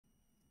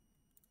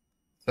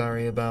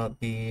Sorry about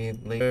the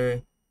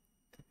later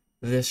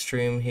this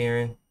stream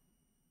here,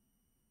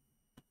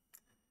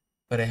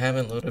 but I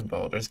haven't loaded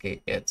Baldur's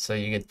Gate yet, so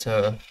you get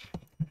to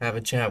have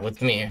a chat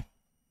with me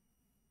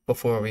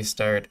before we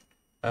start.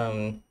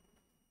 Um,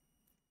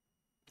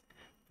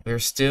 we're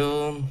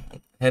still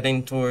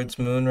heading towards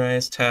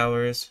Moonrise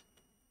Towers.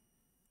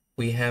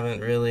 We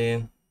haven't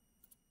really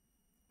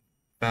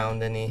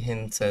found any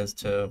hints as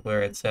to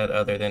where it's at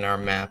other than our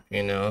map,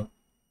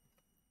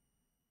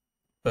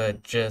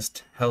 but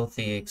just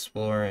healthy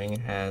exploring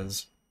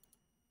has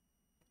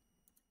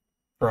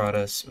brought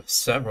us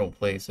several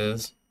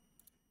places.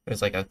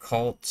 There's like a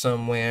cult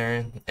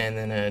somewhere, and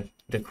then a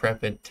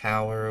decrepit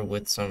tower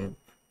with some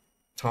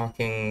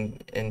talking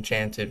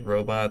enchanted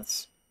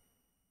robots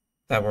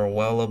that were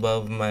well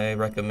above my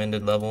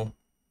recommended level.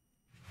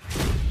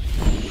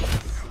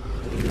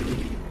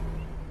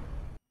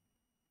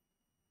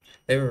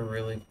 They were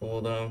really cool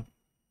though.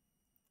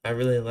 I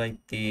really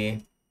liked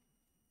the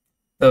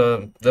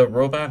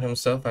robot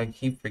himself. I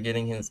keep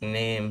forgetting his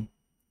name,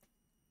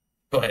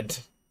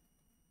 but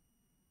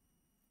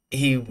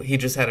he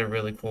just had a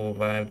really cool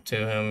vibe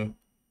to him.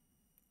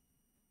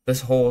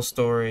 This whole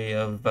story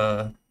of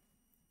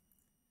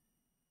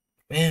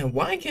man,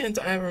 why can't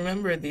I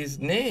remember these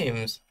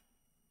names?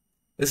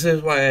 This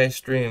is why I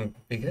stream,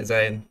 because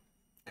I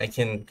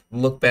can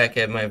look back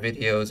at my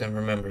videos and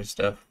remember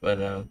stuff.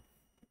 But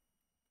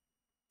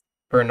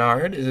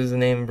Bernard, is his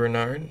name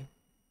Bernard?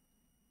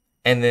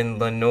 And then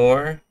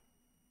Lenore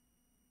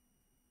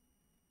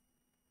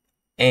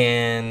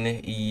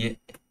and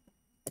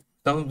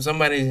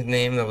somebody's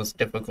name that was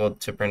difficult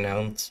to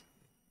pronounce.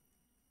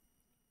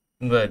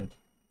 But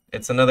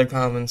it's another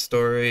common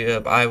story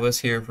of I was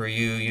here for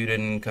you, you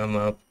didn't come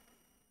up.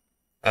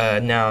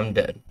 Now I'm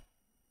dead.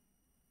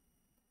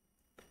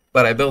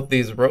 But I built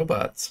these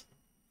robots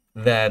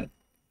that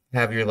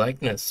have your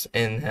likeness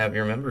and have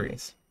your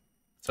memories,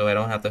 so I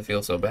don't have to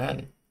feel so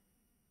bad.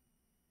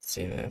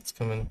 See, that's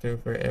coming through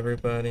for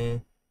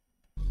everybody.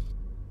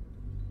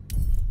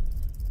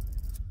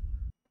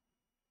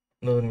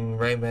 Loading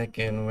right back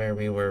in where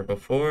we were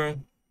before.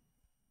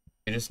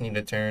 You just need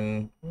to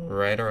turn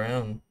right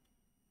around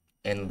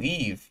and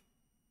leave.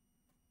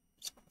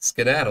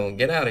 Skedaddle,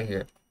 get out of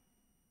here.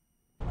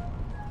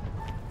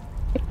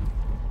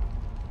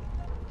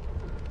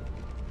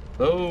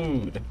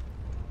 Load.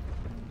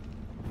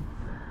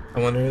 I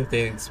wonder if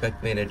they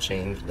expect me to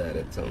change that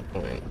at some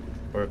point,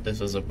 or if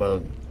this is a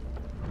bug.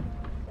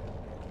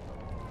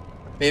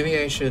 Maybe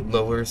I should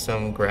lower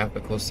some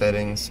graphical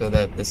settings so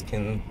that this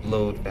can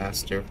load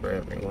faster for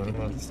everyone.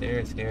 Well, the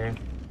stairs here.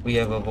 We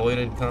have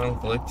avoided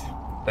conflict,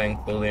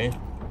 thankfully.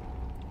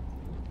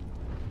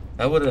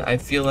 I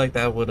feel like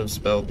that would have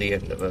spelled the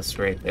end of us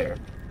right there.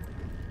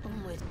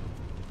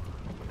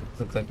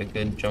 Looks like a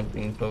good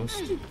jumping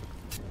post.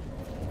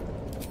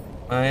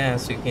 My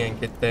ass, you can't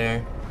get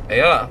there.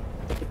 Hey,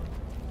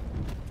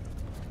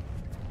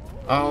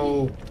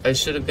 oh, I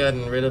should have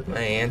gotten rid of my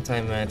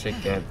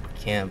anti-magic at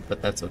camp,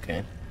 but that's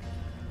okay.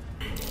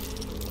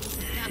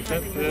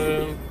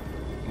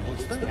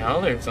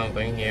 Now there's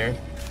something here.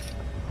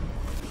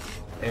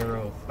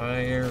 Arrow of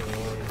fire,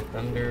 roaring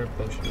thunder,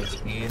 potion of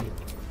speed.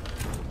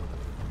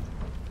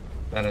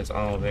 That is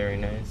all very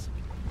nice.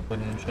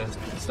 Wooden chest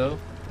itself,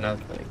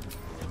 nothing.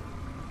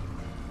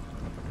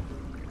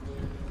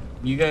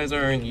 You guys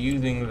aren't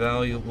using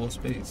valuable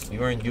space.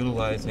 You aren't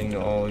utilizing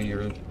all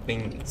your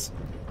things.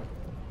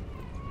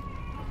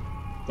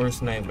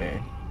 Worst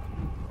nightmare.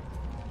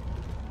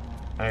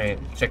 Alright,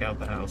 check out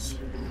the house.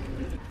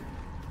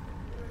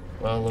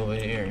 Well, over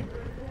here.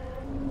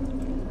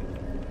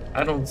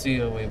 I don't see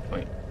a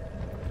waypoint.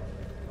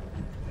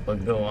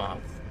 But go off.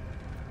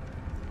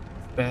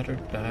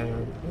 Battered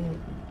dire.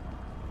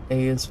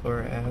 A is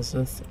for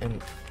Azith,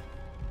 and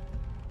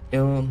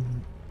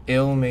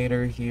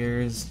Ilmater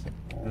hears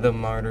the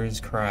martyr's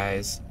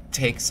cries,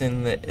 takes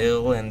in the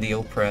ill and the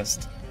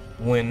oppressed.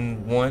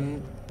 When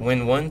one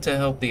to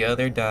help the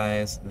other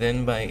dies,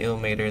 then by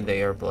Ilmater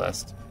they are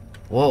blessed.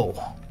 Whoa,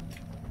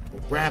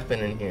 rapping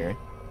in here.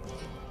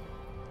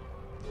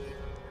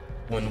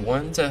 When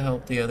one to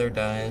help the other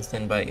dies,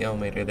 then by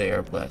Ilmater they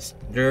are blessed.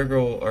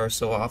 Durgal are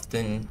so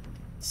often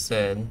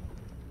said,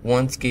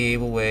 once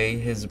gave away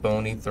his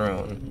bony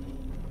throne.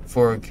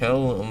 For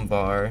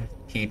Kelumvar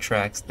he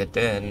tracks the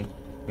dead,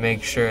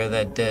 make sure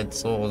that dead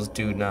souls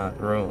do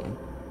not roam.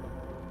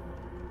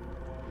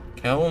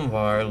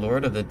 Kelumvar,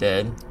 Lord of the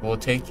Dead, will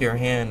take your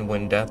hand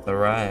when death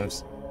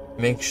arrives.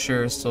 Make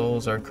sure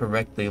souls are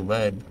correctly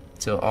led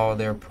to all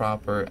their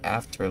proper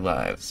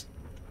afterlives.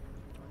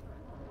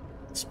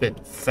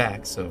 Spit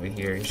facts over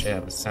here, you should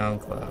have a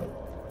SoundCloud.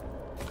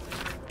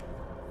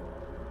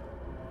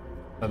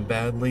 A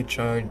badly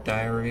charred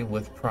diary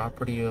with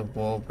property of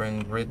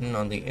Walbrand written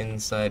on the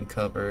inside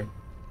cover.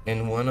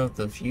 In one of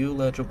the few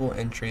legible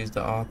entries,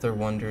 the author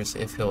wonders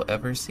if he'll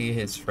ever see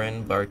his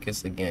friend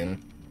Barkus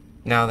again,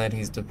 now that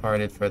he's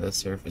departed for the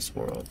surface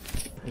world,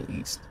 at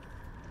least.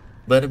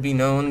 Let it be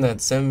known that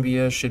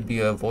Sembia should be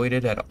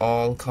avoided at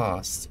all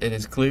costs. It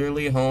is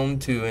clearly home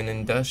to an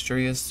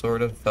industrious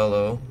sort of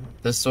fellow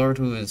The sword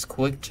who is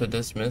quick to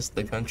dismiss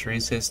the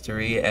country's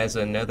history as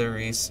a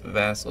Netherese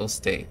vassal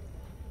state,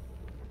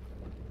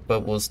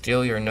 but will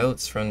steal your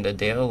notes from the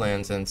Dale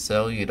lands and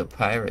sell you to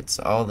pirates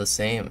all the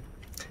same.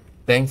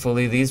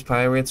 Thankfully, these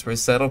pirates were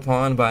set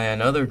upon by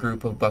another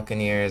group of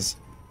buccaneers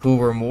who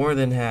were more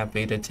than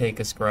happy to take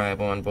a scribe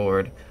on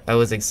board. I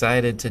was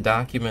excited to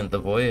document the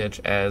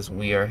voyage as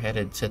we are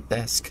headed to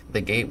Thesk,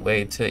 the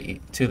gateway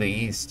to the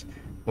east,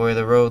 where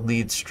the road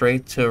leads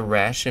straight to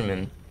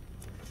Rashomon.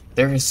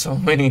 There are so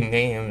many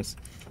names.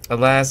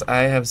 Alas,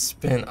 I have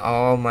spent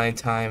all my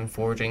time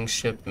forging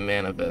ship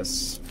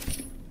manifests.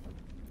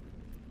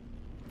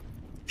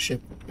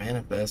 Ship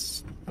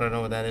manifests? I don't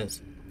know what that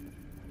is.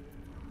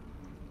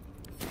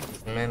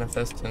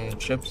 Manifesting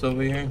ships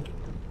over here.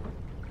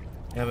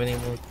 Have any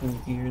more cool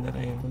gear that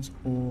I was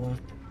cool?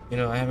 You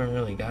know, I haven't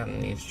really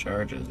gotten these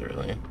charges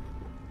really.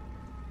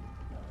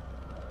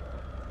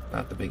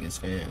 Not the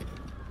biggest fan.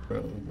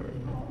 Bro.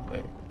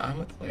 Like,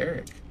 I'm a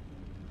cleric.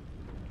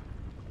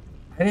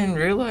 I didn't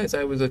realize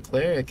I was a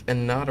cleric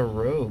and not a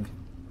rogue.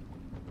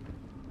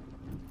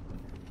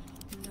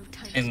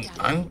 And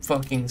I'm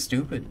fucking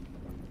stupid.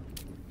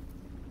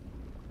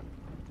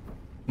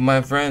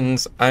 My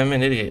friends, I'm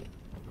an idiot.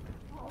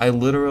 I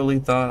literally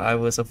thought I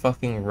was a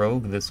fucking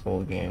rogue this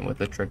whole game with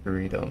the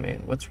trickery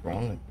domain. What's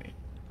wrong with me?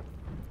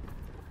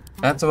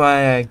 That's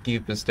why I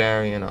keep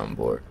Astarion on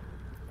board.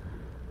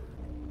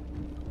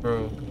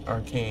 Rogue,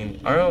 arcane.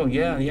 Oh,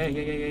 yeah. Yeah.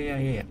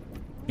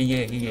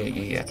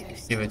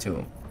 Give it to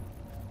him.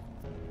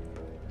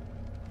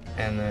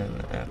 And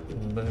then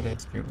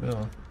athletics through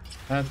Bill.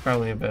 That's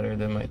probably better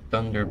than my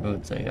thunder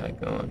boots I got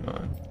going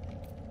on.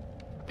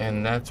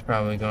 And that's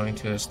probably going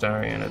to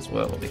Astarion as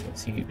well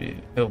because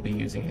he'll be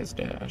using his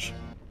dash.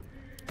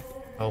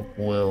 Help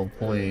Will,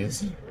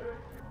 please.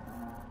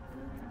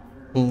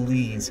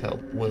 Please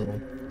help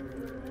Will.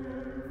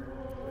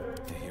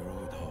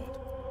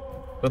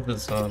 Put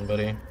this on,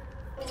 buddy.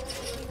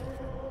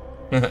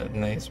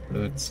 Nice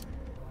boots.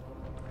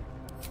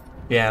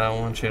 Yeah, I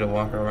don't want you to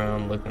walk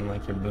around looking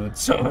like your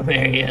boots over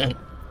there yet.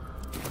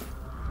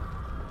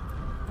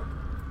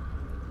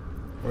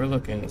 We're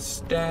looking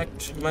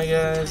stacked, my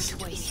guys.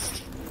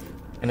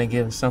 Gonna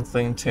give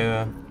something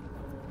to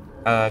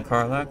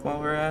Karlach while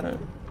we're at it.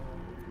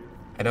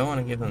 I don't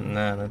want to give him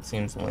that. That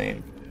seems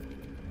lame.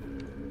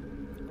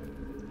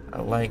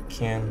 I like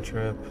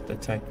cantrip,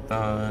 detect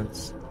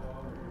thoughts,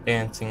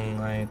 dancing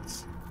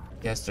lights.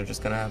 Guess they're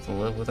just gonna have to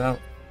live without.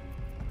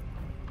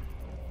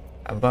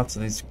 I have lots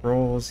of these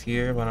scrolls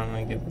here, but I'm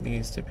gonna give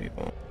these to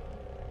people.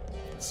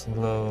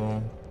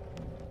 Slow.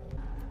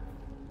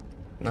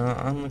 No,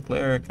 I'm the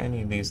cleric. I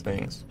need these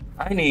things.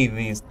 I need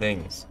these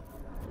things.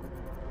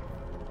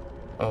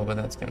 Oh, but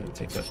that's gonna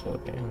take up full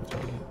damage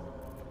on me.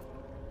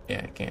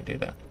 Yeah, I can't do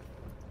that.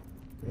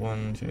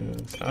 1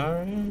 to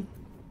sorry.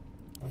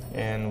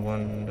 And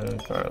 1 to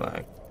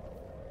Karlach.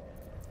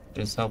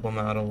 Just help him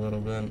out a little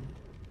bit.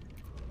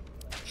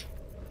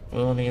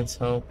 Will needs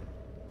help.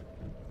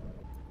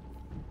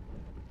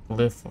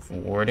 Glyph of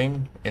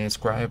warding.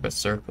 Inscribe a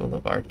circle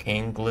of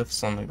arcane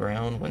glyphs on the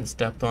ground. When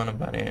stepped on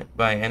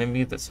by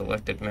enemy, the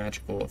selected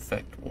magical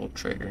effect will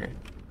trigger.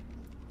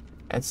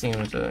 That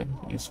seems a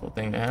useful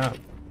thing to have.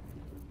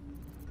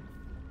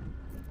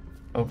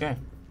 Okay.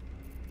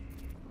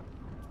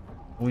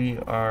 We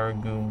are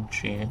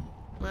Gucci.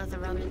 Leather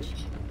rummage.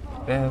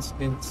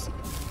 Baskets.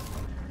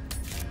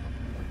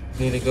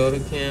 Need to go to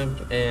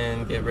camp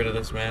and get rid of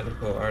this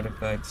magical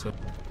artifact. So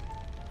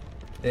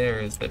there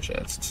is the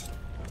chest.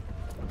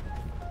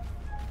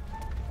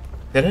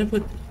 Did I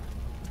put...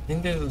 I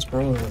think there's a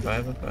scroll of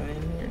Revivify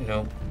in here?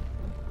 Nope.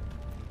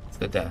 It's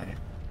the die.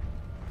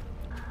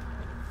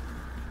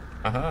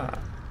 Aha!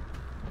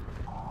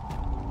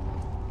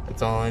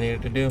 That's all I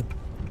needed to do.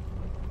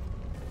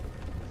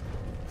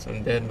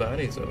 Some dead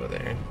bodies over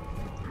there.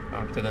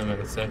 Talk to them in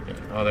a second.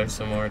 Oh, there's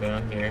some more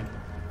down here.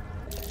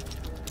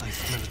 I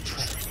smell a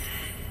trap.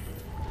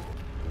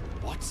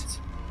 What?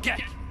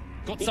 Get!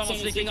 Got someone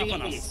sneaking up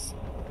on us!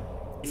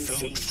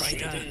 Film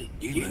trader,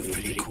 you move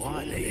pretty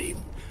quietly.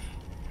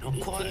 Not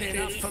quietly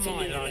enough for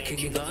my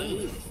liking,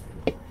 though.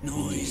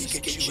 Noise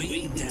gets you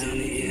eaten down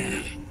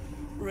here.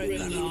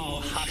 Reckon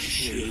I'll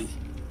hush you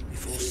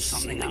before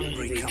something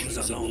hungry comes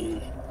along.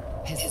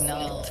 His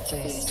gnarled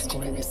fist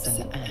grips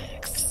an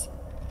axe.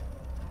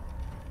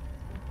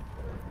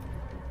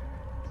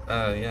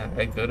 Yeah,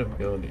 I could have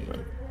killed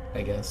you,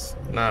 I guess.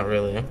 Not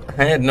really.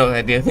 I had no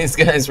idea these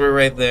guys were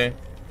right there.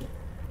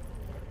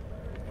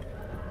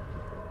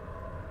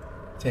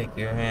 Take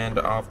your hand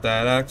off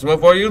that axe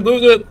before you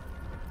lose it!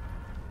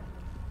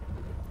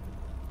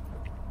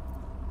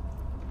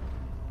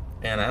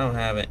 And I don't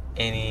have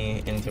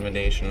any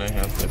intimidation. I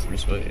have to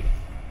persuade.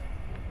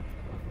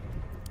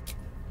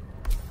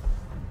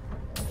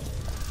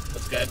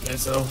 Let's guide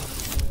myself.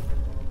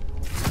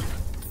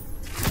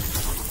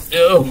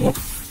 Ew!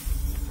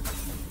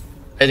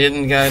 I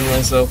didn't guide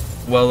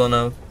myself well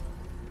enough.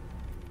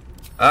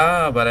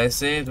 Ah, but I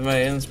saved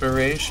my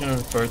inspiration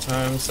for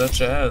times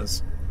such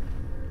as...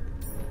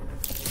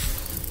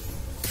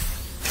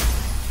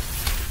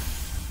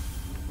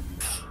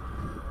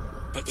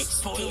 but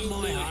spoil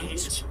my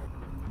hunt.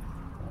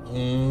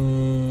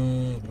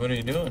 What are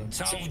you doing?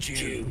 Told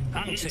you,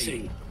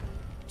 hunting.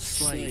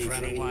 Slave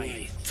ran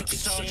away, took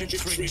Sergeant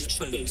Tring's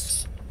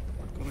boots.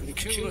 Gotta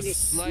kill the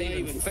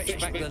slave and fetch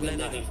back the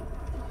leather.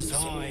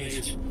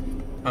 Hide.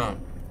 Huh.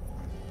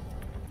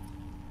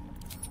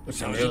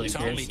 Which I'm really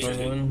Sergeant told me curious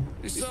to. one.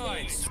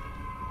 Besides,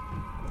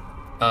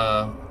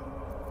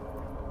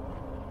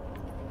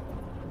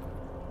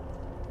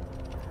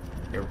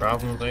 Your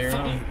problems there?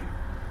 fine.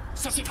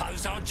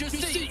 Suppose I'll just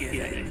eat you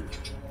then.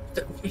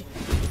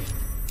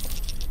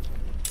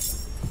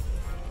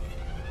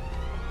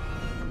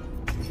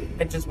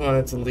 I just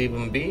wanted to leave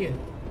them be.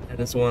 I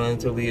just wanted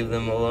to leave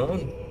them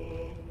alone.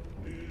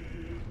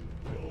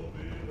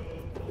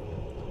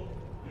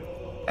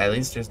 At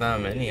least there's not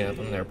many of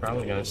them. They're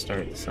probably gonna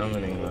start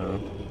summoning though.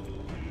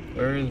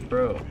 Where is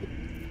bro?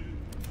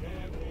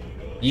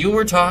 You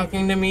were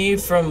talking to me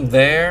from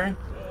there?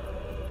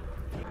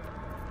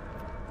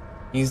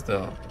 He's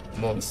the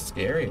most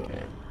scary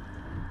man.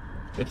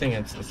 Good thing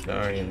it's the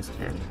Guardian's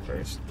turn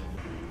first.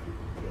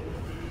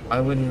 Why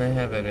wouldn't I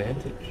have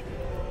advantage?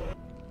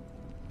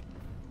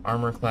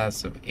 Armor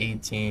class of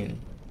 18.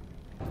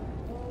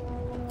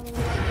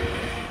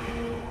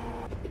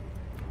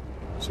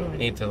 So I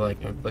need to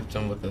like inflict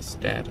him with a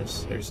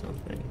status or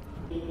something.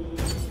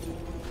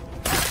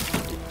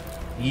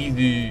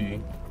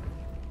 Easy.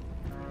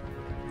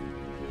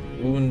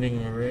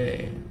 Wounding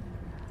ray.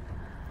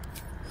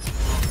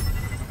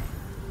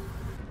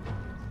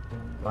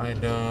 Why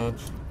don't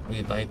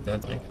we light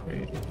that like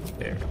right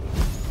there?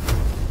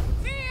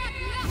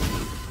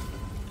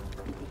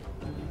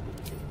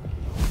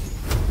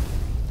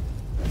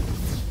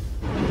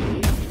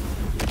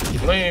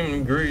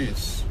 Flame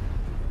grease.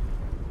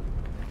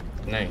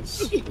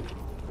 Nice.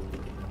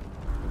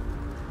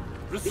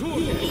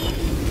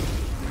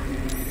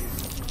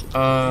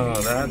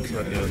 Oh, that's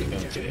what he was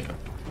gonna do.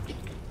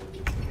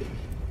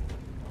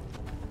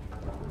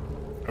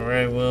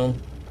 Alright, well.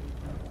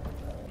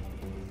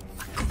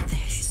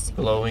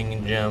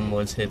 Glowing gem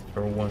was hit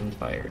for 1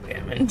 fire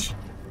damage.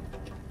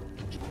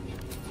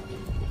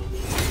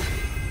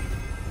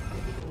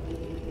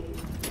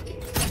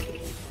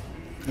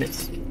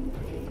 Miss.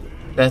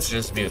 That's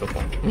just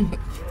beautiful.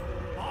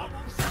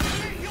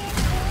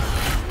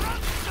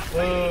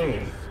 Whoa!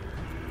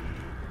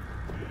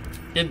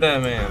 Get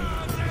that man.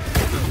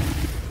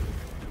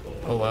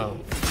 Oh wow.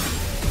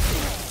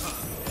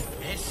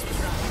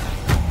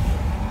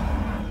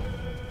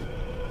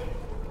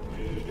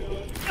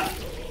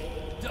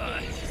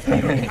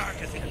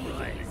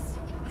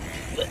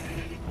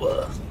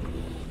 Whoa.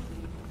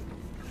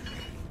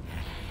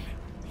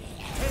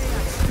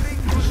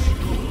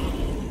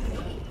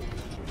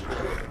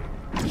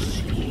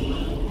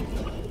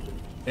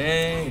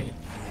 Dang.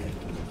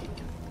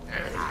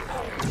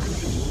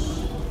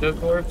 The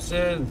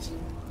corpses.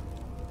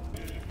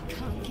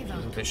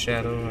 The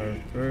shadow are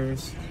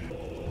first.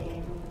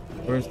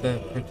 Where's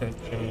that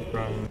protection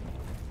from?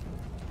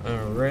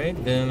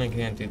 Alright, then I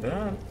can't do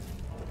that.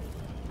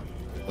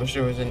 Wish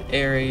there was an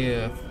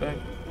area effect.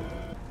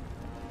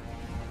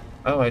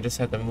 Oh, I just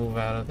had to move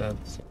out of that.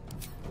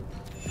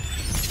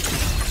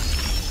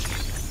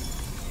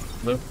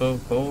 Slip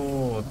of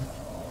gold.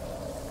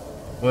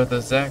 With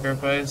a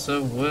sacrifice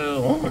of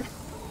will.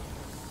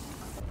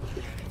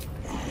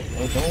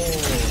 Oh,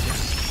 gold.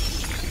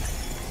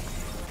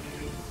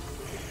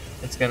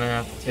 It's gonna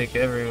have to take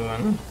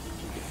everyone.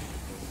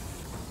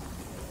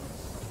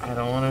 I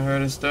don't want to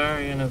hurt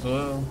Astarion as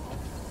well.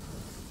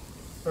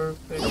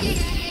 Perfect.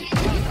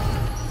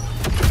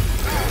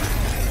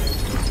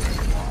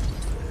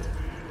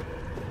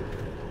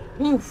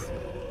 Oof.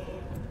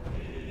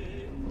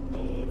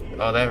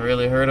 Oh, that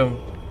really hurt him.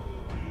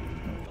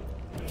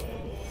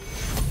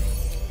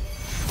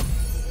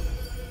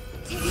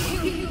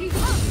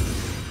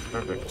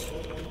 Perfect.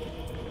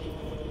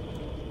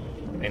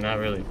 I mean, not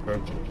really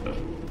perfect, but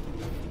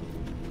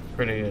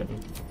pretty good.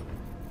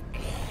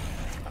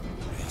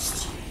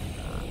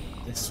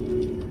 This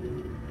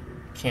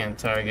can't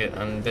target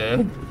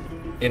undead.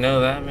 You know,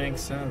 that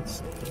makes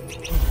sense.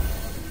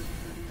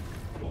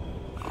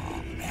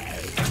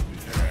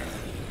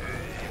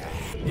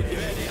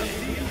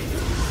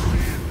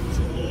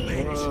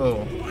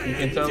 Whoa, you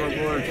can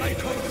teleport.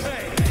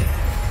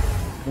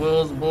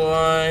 Will's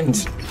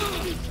blind.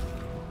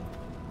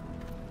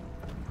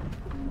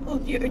 Oh,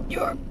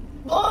 you're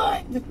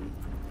blind.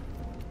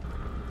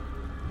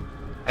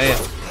 Hey,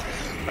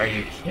 are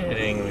you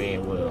kidding me,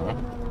 Will?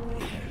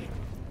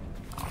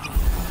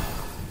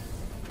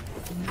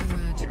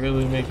 You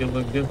really make it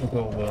look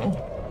difficult, Will.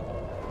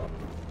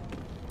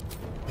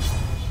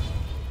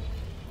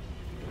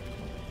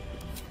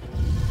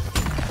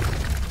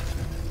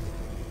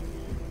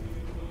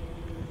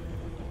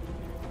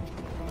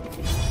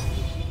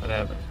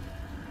 Whatever.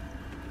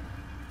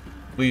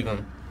 Leave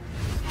him.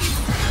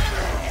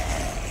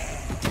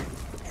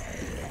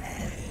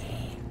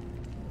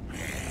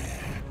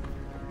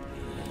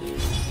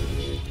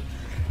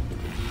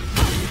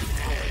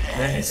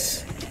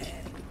 Nice.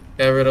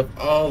 Got rid of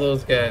all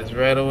those guys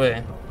right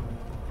away.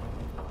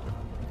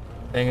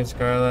 Dang it,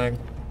 Scarlag.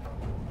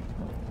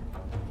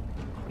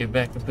 Get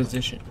back in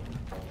position.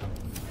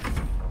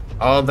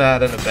 All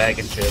that in a bag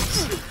of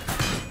chips.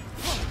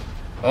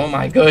 Oh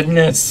my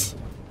goodness!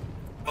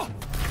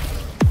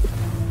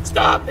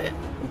 Stop it!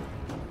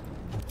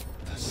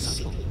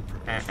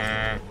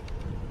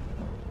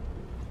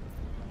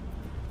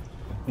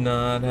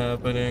 Not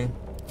happening.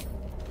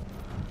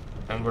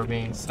 And we're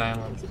being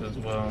silenced as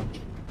well.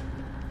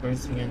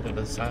 Where's the end of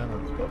the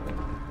silence button?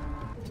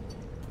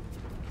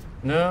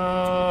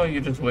 No,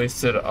 you just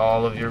wasted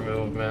all of your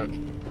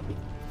movement.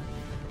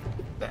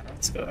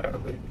 That's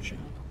garbage.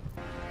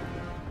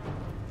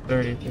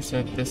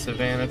 30%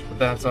 disadvantage, but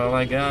that's all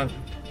I got.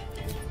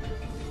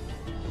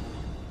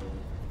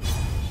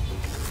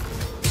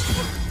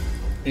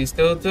 He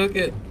still took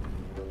it.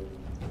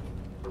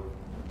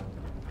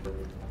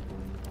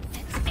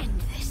 Let's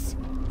end this.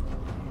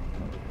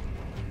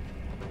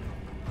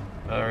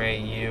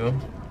 Alright, you.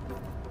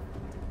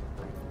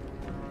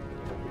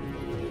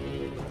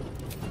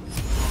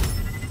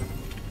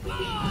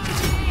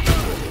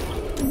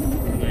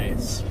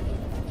 Nice.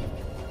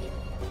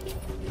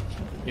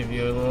 Give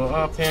you a little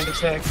offhand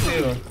attack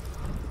too.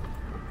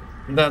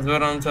 That's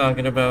what I'm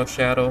talking about,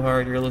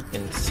 Shadowheart. You're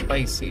looking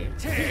spicy.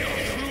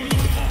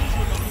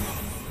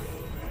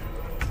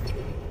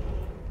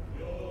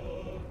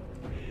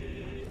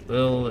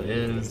 Lil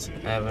is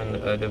having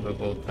a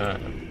difficult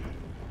time.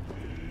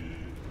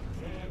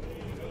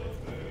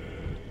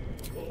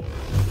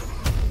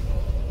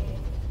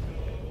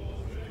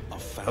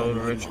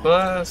 Eldritch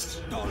Blast.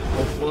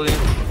 Hopefully.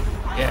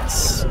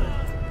 Yes.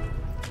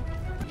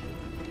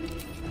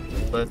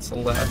 Let's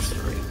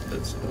lacerate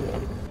this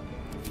fool.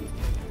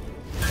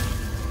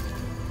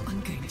 I'm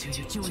going to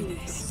enjoy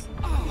this.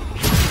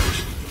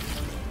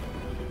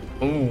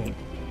 Ooh.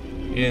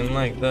 You didn't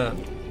like that.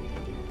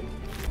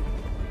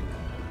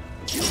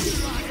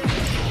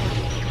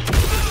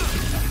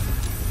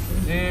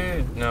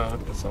 Dude, no,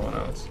 it's someone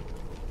else.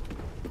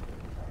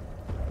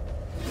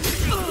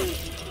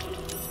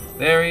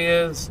 There he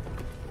is.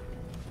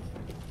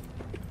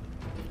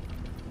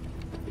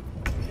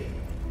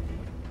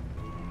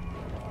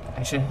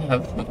 I should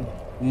have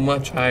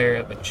much higher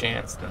of a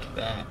chance than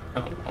that.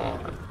 Come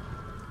on.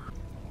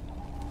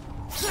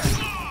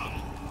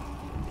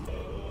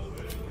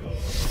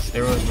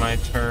 There was my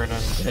turn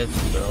on dead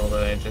spell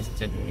that I just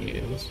didn't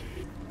use.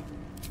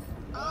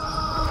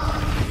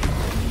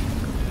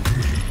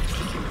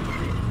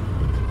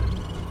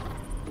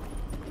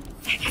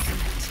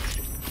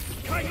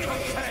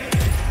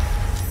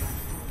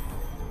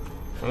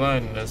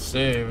 Blindness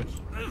saved.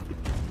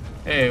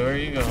 Hey, where are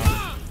you going?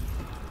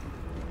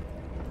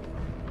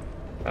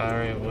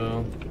 Alright,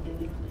 Will.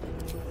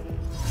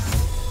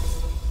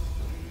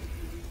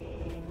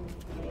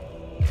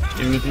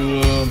 Give it to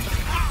him.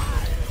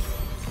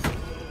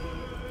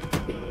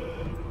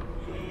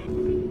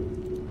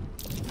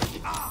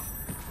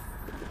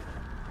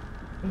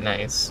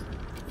 Nice.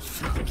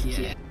 Fuck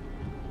yeah.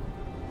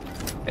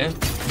 Yeah.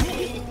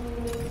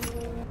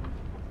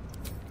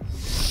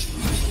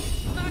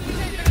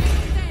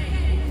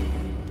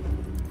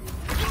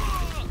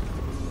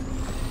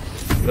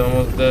 He's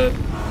almost dead.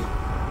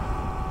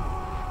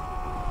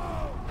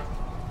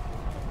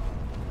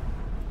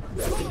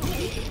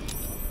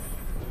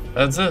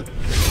 That's it.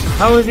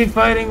 How is he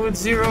fighting with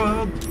 0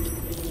 health?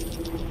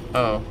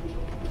 Oh.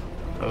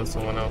 That was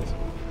someone else.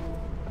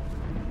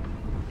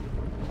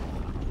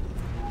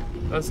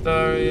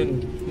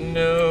 Astarian,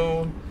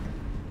 no.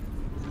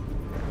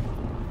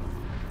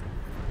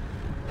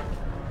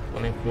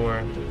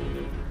 24.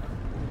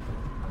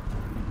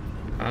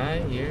 I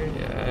hear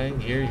ya, I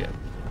hear ya.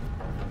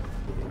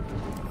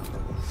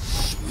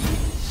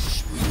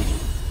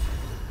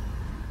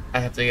 I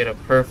have to get a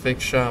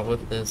perfect shot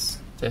with this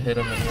to hit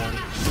him in one.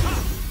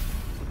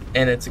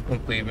 And it's a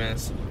complete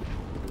miss.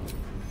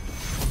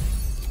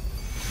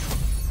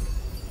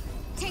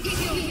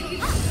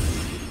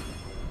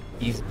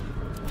 He's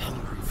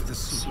Hungry for the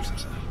soup.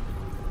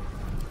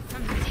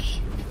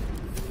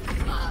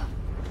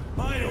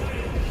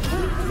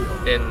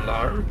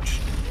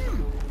 enlarged.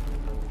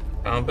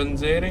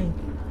 Compensating.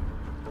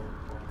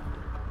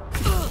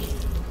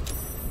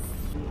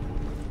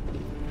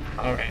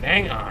 Alright,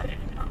 hang on.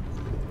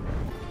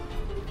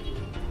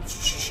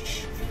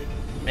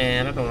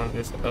 Man, I don't want to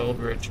just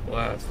Eldritch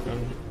Blast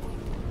him.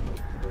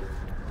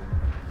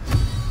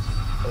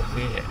 Oh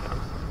yeah.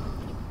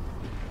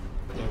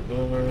 Go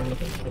over.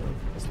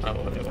 That's not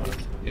what I wanted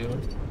to do.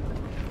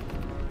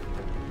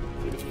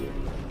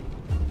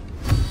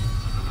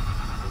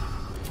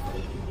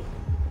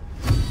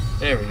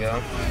 There we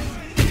go.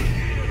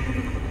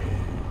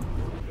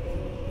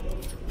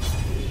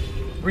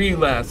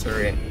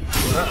 Relacerate.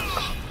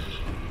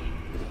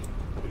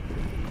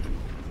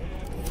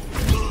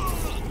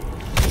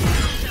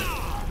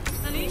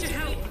 I need your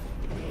help.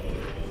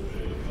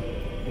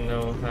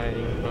 No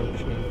hiding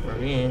function for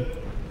me.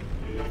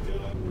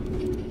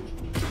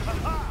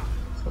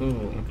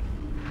 Ooh.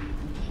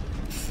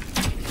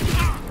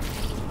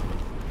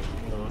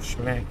 Little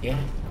schmack, yeah.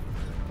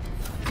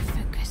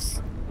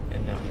 Focus.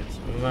 And now it's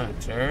my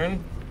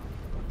turn.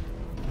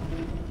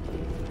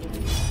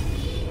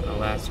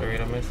 gonna lacerate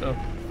him myself.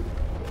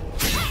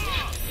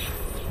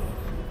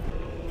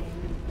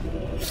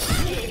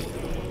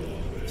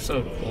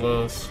 So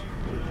close.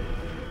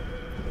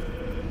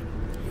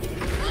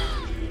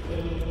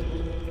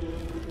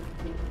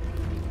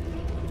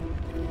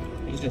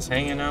 He's just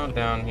hanging out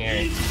down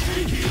here.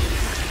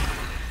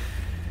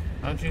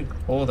 How'd you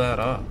pull that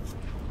off?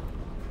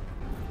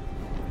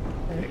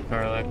 Alright,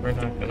 Karlak, we're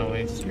not gonna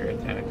waste your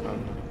attack on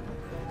them.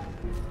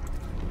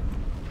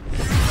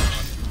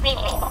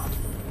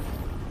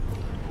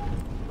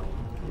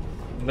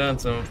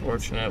 That's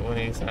unfortunate when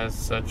he has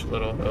such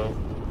little health.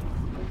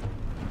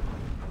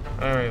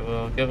 Alright,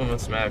 well, give him a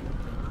smack.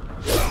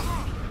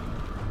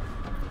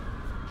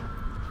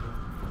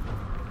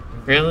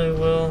 Really,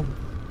 Will?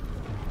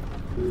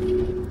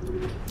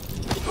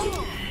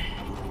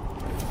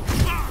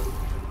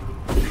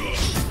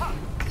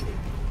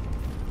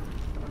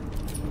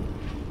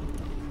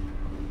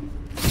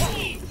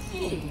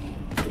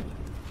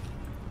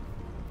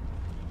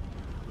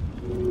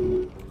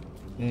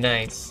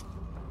 Nice.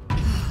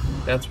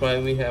 That's why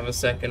we have a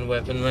second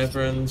weapon, my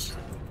friends.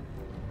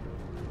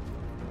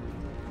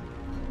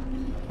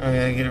 I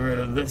gotta get rid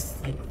of this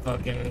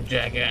fucking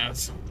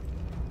jackass.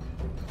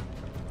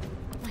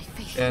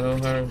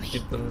 Shadowheart,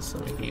 give them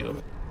some heal.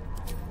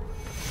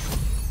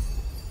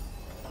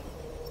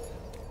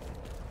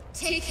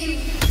 Take him.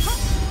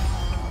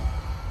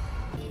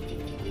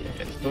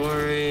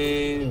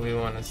 Inventory. We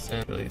want to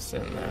send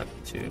that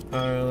to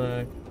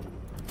Karlak.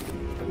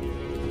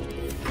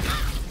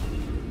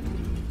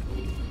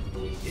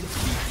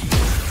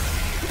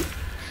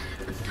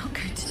 Not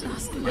going to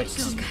last much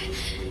longer.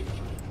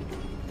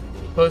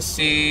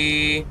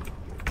 Pussy.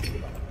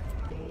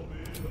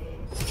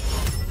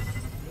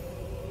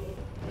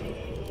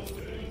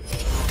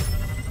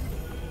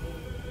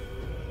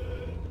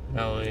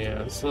 Hell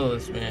yeah, slow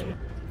this man.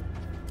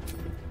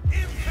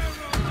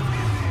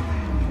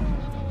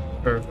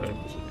 Perfect.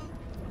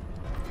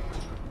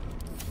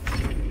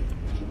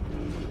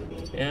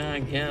 Yeah, I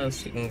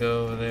guess you can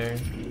go over there.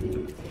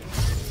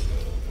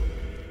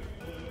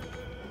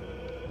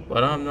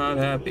 But I'm not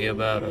happy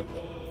about it.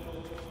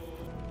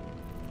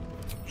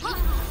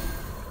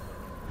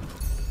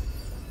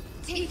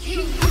 Take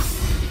him.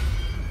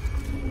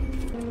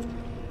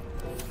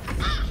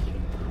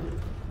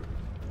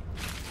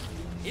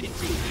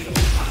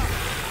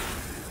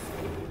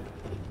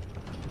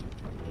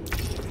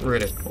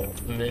 Critical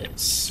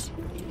miss.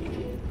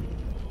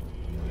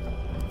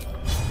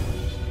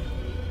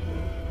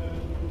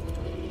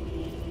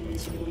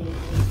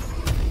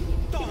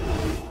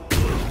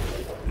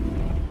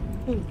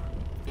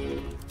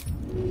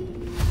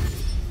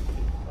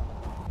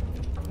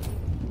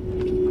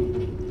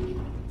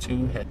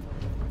 Two head.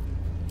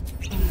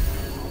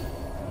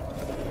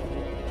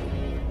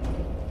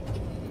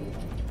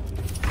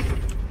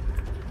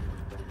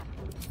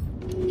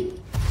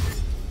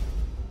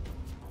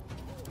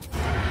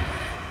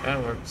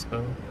 That works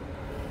though.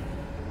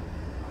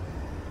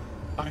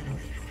 I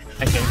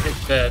can hit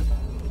that.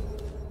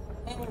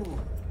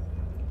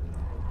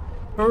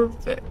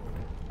 Perfect.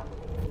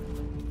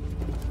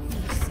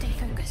 Stay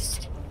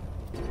focused.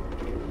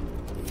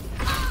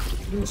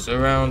 You're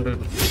surrounded.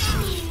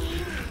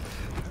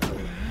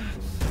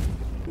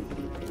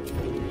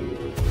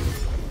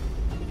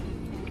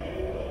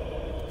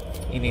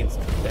 He needs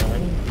to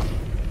die.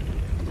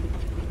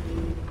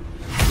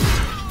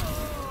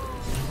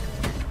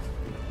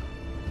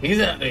 He's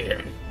out of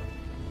here.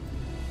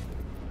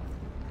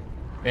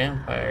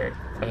 Vampire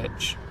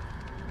touch.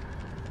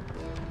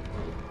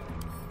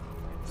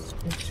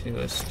 To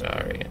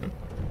Astarian.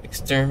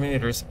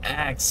 Exterminator's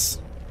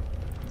axe.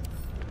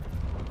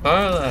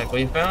 Karlak,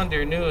 we found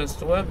your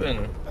newest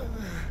weapon.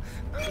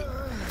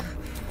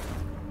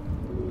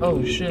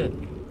 Oh shit.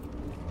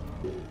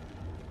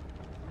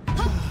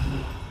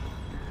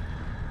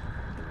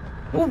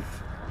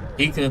 Oof.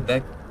 He could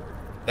that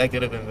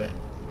could have been bad.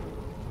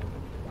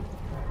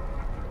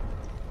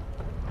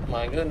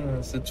 My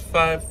goodness, it's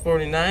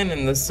 5:49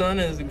 and the sun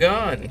is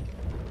gone.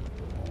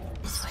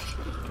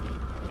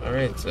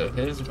 Alright, so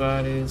his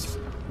body's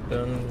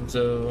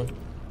Dunzo.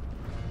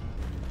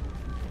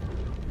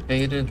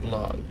 Faded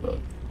logbook.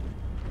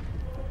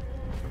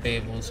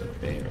 Fables of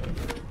Pharaoh.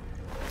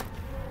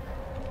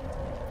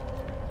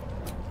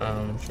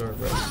 Short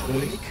rest.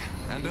 Awake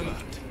and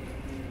alert.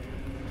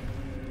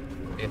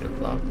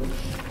 Faded logbook.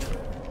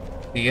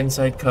 The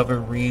inside cover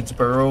reads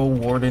Burrow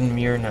Warden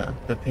Myrna.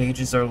 The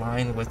pages are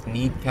lined with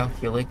neat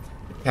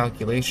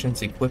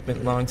calculations,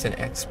 equipment logs, and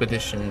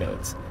expedition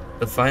notes.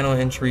 The final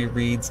entry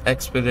reads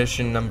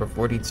Expedition number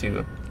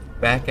 42.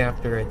 Back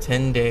after a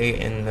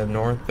 10-day in the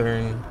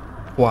northern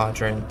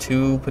quadrant,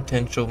 2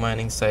 potential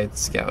mining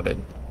sites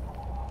scouted.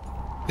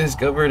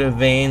 Discovered a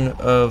vein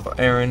of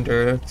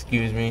Arender,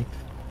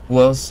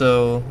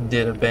 Welso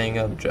did a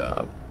bang-up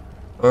job.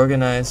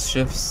 Organized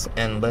shifts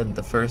and led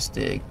the first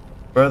dig.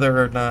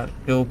 Whether or not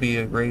he'll be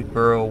a great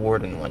Burrow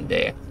Warden one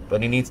day,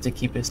 but he needs to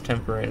keep his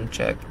temper in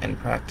check and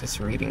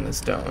practice reading the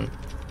stone.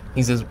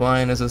 He's as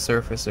blind as a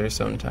surfacer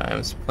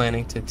sometimes,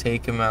 planning to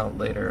take him out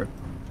later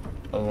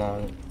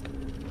along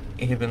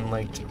even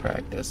like to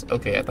practice.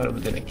 Okay, I thought it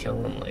was gonna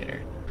kill him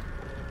later.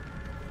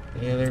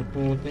 Any other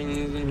cool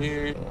things in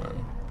here?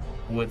 One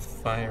with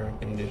fire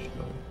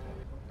conditional.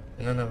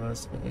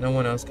 No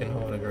one else can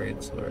hold a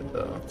great sword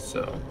though,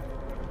 so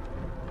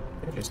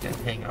we're just gonna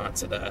hang on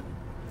to that.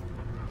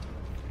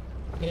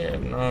 Yeah,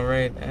 an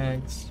alright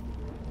axe,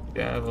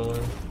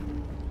 javelin.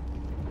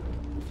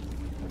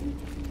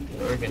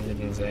 Oregon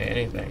didn't say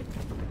anything.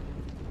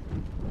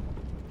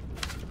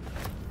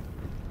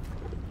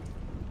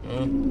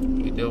 Well,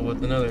 we deal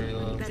with another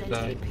little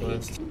side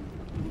quest.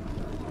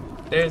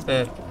 There's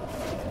that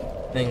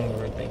thing we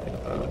were thinking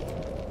about.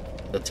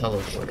 The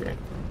teleporter.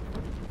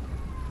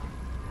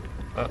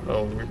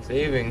 Uh-oh, we're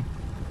saving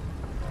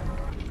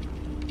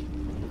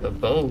the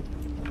boat.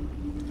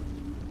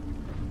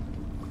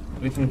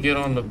 We can get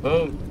on the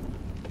boat.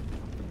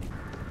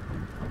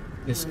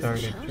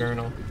 Discarded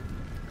journal.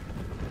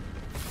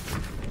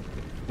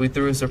 We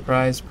threw a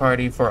surprise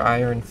party for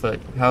Ironfoot.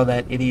 How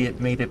that idiot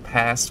made it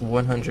past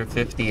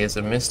 150 is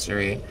a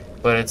mystery,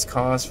 but it's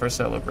cause for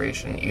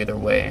celebration either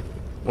way.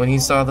 When he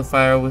saw the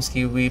fire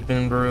whiskey we'd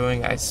been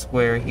brewing, I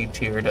swear he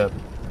teared up.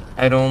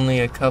 I'd only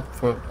a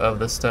cup of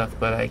the stuff,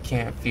 but I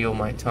can't feel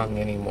my tongue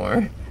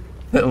anymore.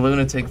 The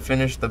lunatic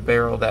finished the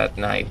barrel that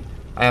night.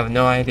 I have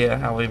no idea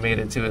how he made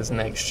it to his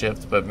next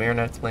shift, but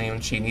Myrna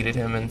claimed she needed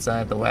him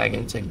inside the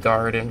wagon to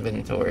guard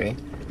inventory.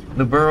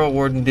 The borough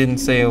warden didn't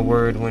say a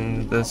word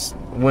when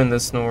the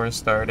snores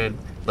started.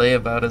 Lay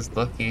about as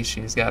lucky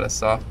she's got a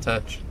soft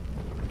touch.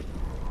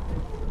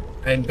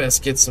 I'd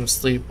best get some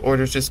sleep.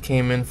 Orders just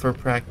came in for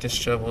practice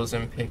shovels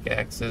and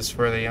pickaxes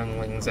for the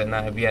younglings, and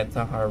I've yet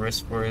to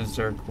harvest for his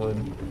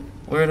Zerkwood.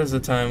 Where does the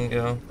time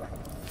go?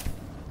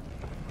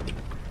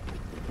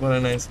 What a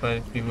nice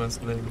life he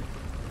must live.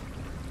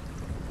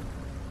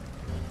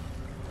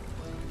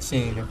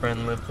 Seeing a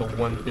friend live to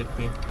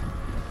 150.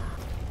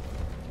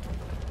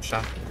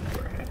 Shocking,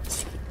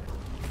 perhaps.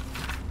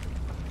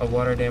 A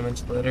water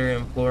damaged letter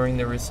imploring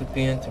the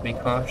recipient to be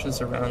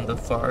cautious around the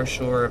far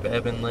shore of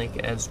Ebon Lake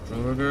as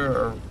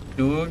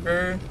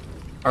Duergar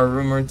are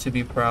rumored to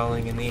be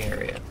prowling in the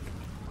area.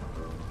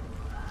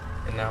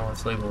 And now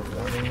it's labeled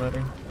warning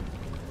letter.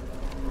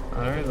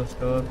 Alright, let's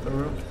go up the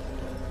roof.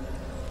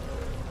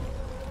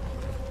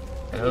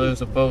 I know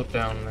there's a boat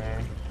down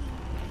there.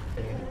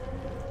 Okay.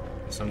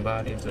 Some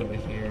bodies over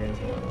here as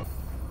well.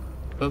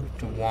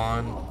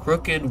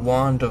 Crooked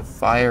wand of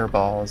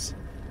fireballs.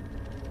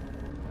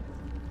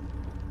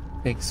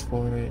 Takes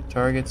 4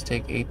 targets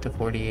take 8 to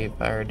 48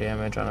 fire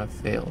damage on a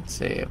failed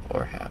save,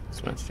 or half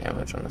as much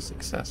damage on a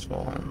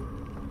successful one.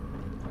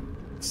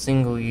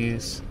 Single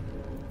use.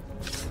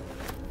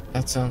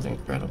 That sounds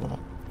incredible.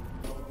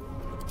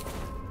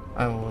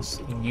 I will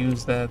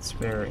use that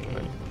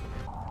sparingly.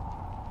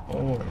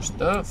 More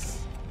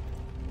stuff.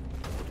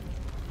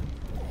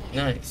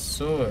 Nice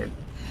sword.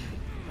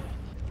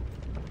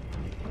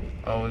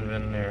 Always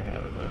been there,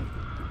 haven't we?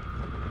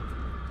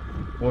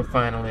 We're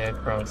finally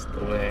across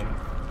the way.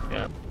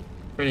 Yeah.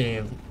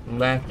 Pretty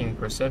lacking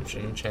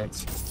perception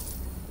checks.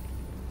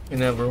 You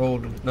never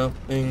hold enough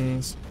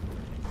things.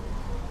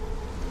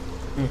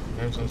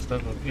 There's some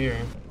stuff up here.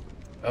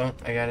 Oh,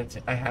 I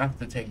have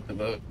to take the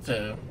boat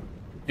to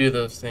do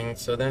those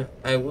things, so that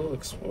I will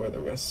explore the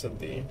rest of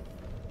the...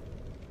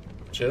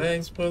 Should I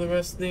explore the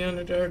rest of the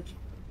Underdark?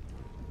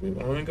 We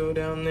want to go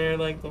down there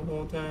like the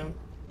whole time?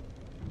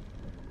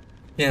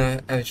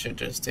 Yeah, I should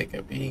just take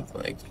a peek,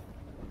 like...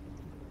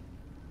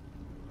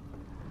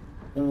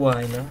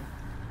 Why not?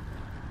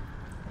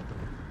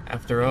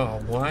 After all,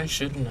 why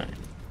shouldn't I?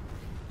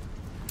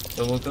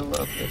 So we'll go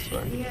up this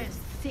way.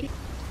 Yes.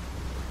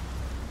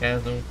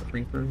 Chasm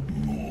Creeper.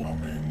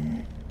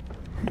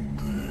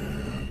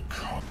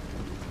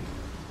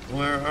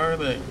 Where are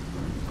they?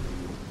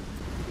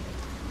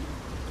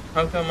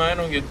 How come I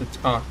don't get to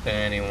talk to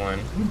anyone?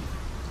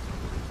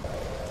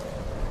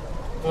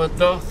 What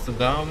doth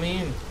thou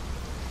mean?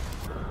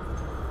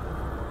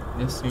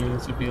 This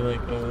seems to be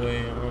like a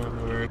way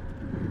onward.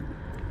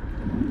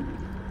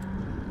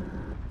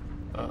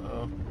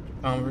 Uh-oh.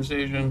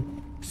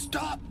 Conversation.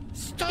 Stop!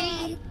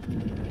 Stop!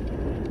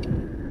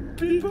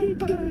 People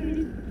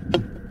die!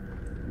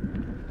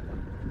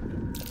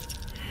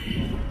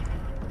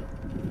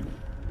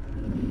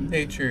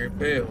 Nature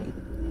failed.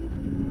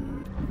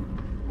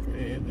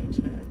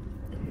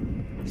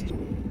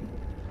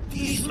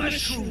 These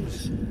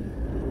mushrooms!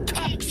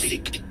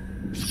 Toxic!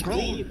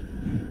 Scroll!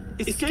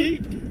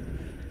 Escape!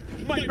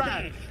 My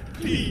bag!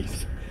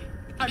 Please!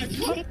 I've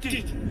dropped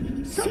it!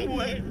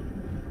 Somewhere!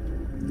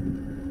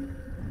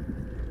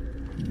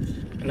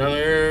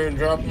 Another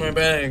drop my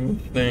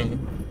bag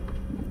thing.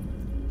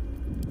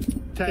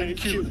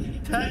 Thank you!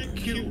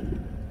 Thank you!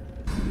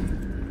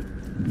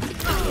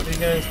 What are you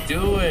guys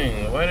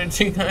doing? Why did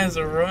you guys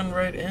run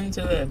right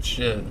into that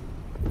shit?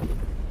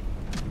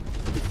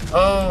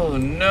 Oh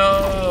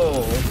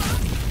no!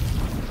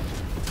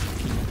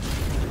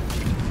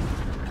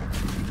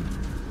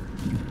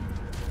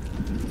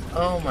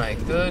 Oh my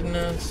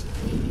goodness.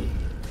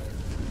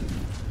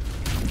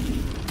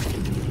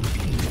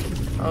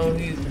 Oh,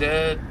 he's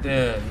dead.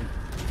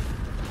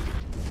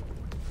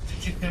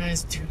 you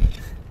guys do?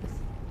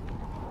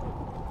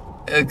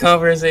 A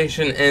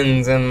conversation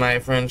ends and my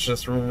friends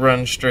just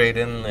run straight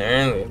in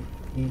there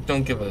and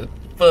don't give a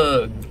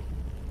fuck.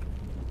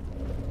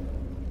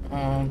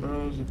 Oh,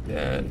 bro's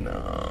dead.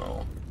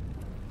 No.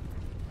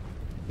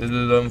 This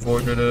is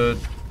unfortunate.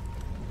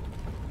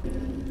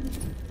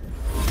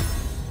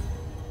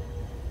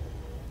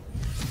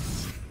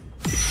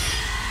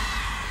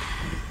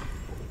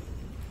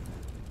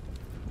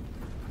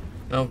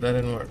 Nope, that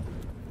didn't work.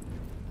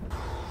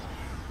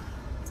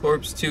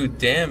 Corpse 2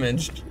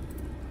 damaged.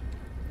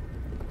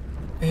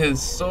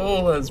 His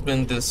soul has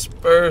been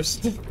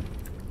dispersed.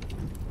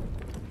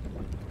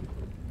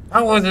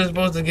 How was I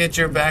supposed to get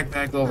your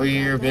backpack over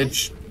here,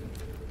 bitch?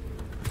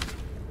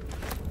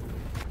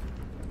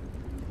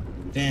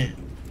 Damn.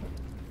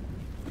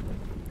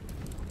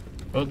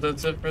 Well,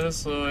 that's it for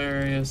this little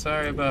area.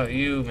 Sorry about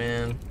you,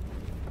 man.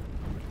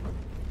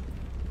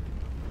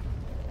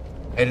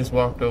 I just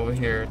walked over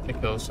here to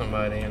kill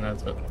somebody, and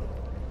that's it.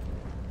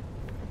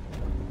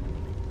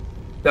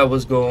 That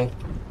was goal.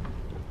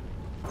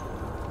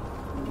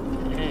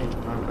 Hey,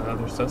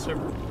 another sussor.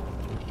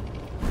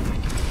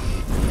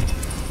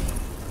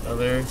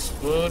 Another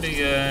explodey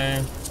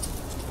guy.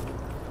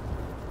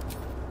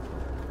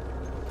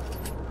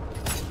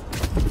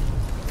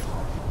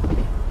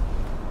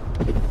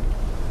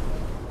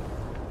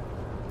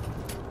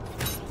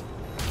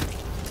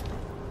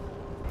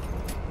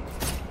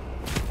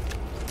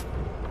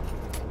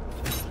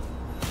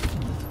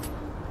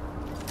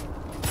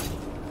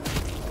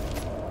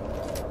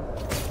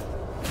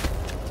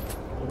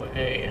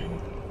 Hey.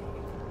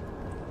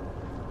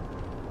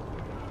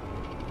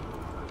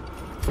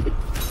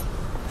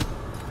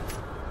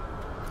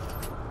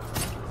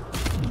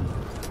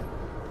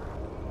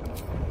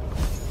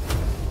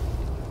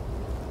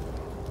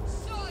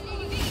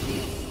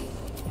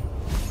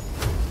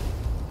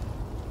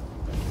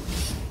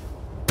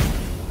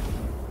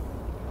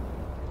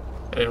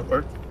 That didn't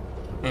work.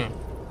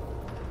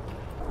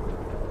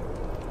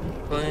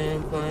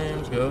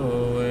 Flames, go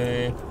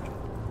away.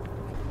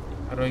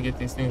 How do I get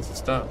these things to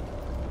stop?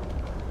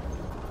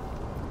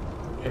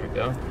 There we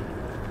go.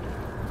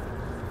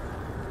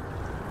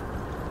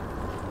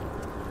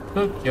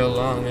 Took you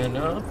long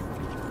enough.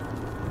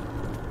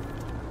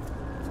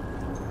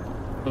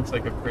 Looks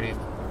like a pretty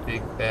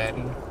big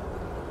baddie.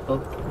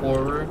 Hook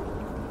forward.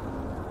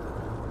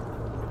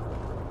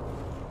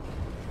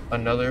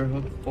 Another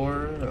hook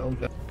forward. Oh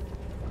god.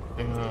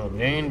 Oh,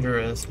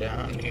 dangerous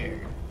down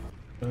here.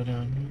 Go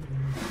down here.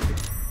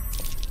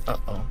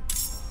 Uh-oh.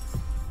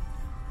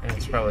 And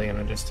it's probably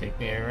gonna just take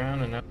me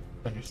around and not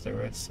finish the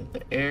rest of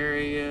the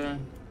area.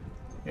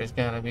 There's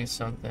gotta be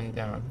something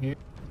down here.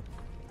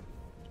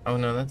 Oh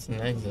no, that's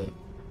an exit.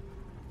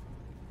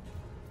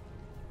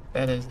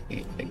 That is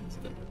the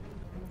exit.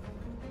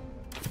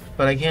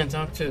 But I can't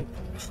talk to...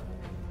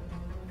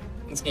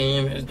 This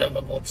game is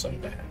difficult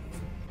sometimes.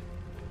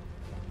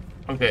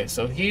 Okay,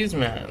 so he's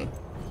mad.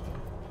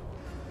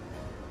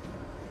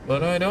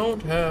 But I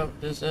don't have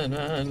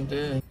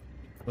disadvantage.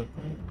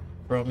 Equipment?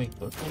 Throw me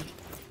equipment.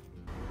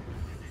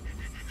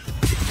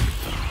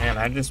 Man,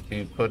 I'd just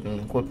be putting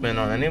equipment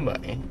on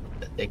anybody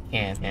that they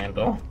can't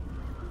handle.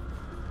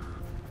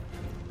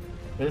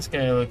 This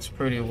guy looks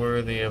pretty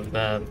worthy of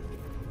that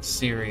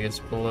serious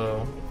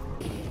blow.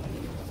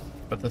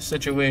 But the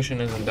situation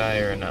isn't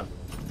dire enough.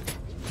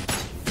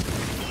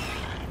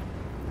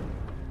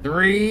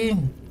 3.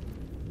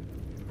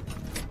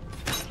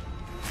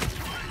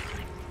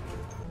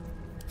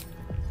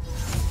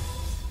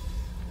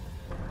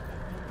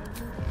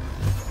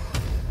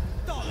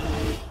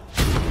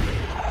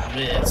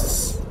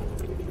 This.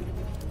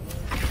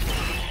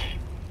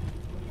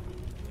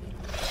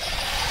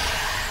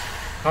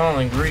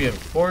 Calling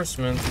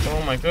reinforcements.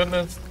 Oh my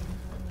goodness.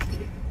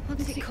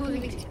 What's it called?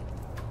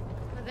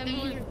 Are there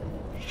more?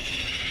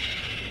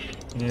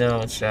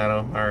 No,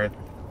 Shadow Heart.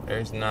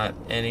 There's not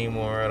any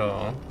more at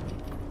all.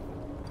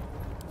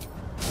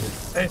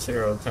 Hey,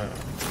 0 time.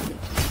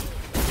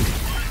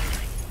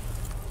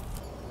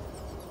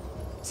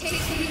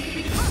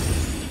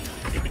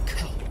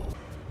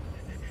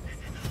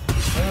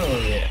 Oh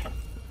yeah.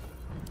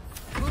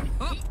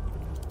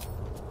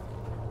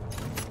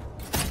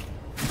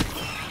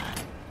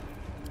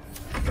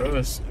 Bro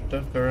is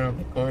stuck around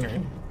the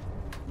corner.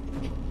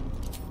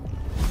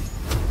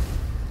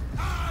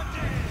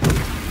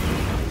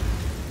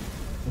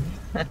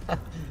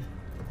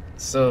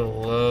 So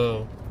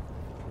low.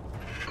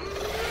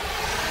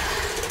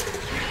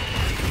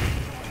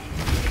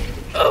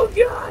 Oh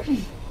god!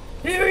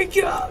 Here he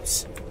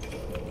comes!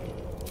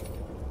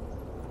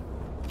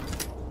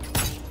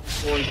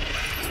 One.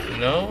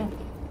 No?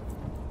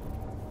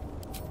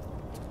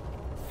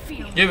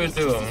 Give it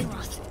to him.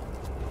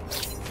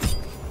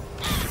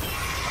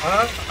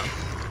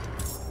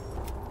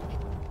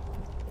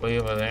 Way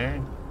over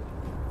there?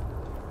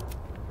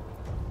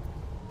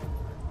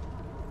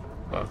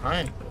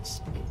 Behind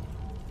us.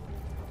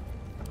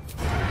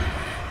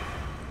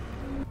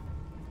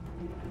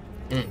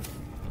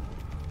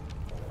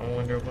 I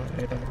wonder why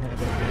I don't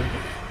have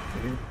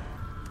it.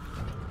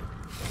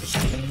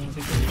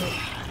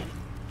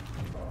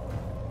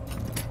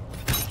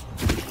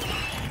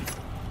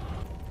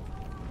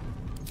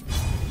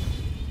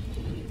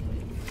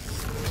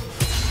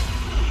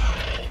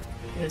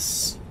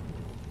 Yes.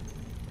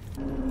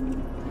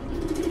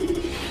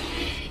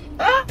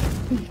 Ah!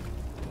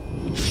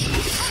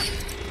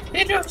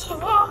 He drove so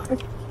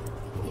hard!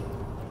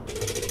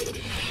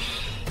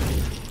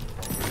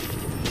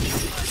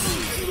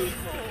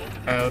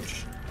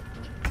 Ouch.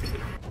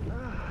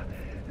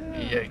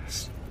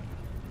 Yikes.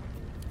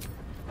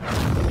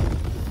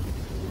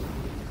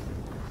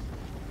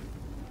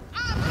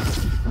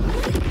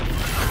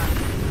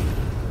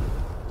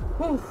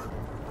 Whew.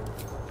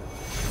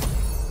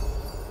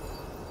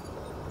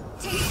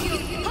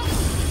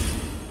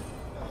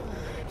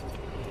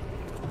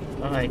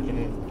 Oh, I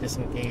can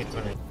disengage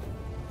when I...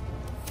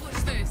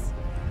 Watch this.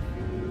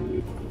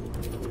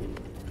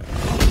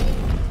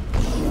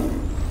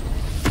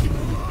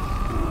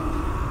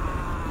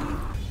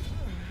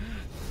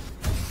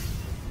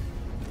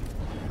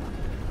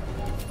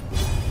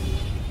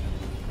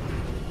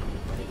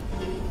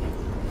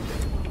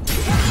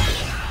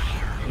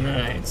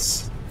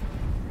 Nice.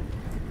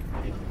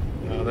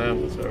 Now that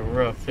was a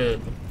rough hit.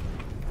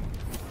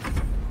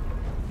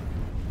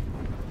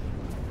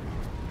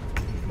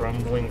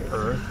 Crumbling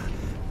earth.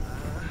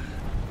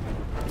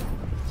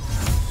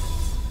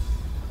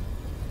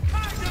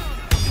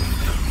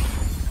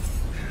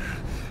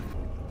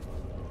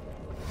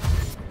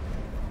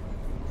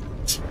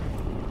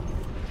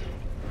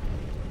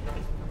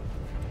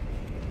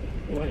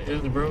 What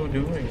is bro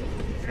doing?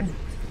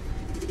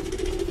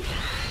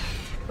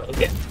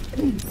 Okay.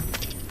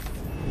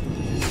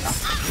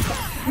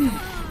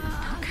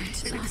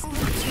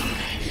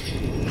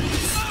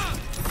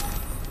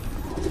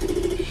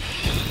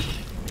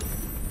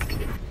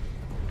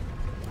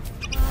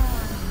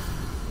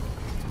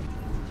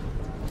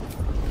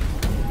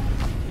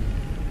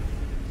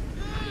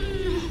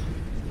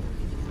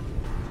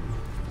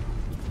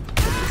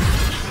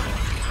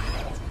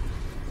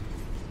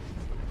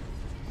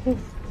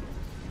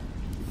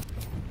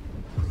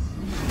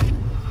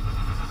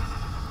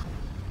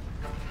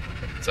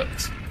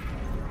 Sucks.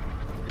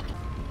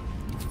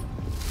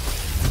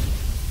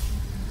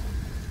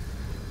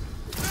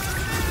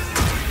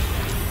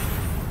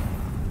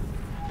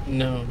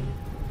 No.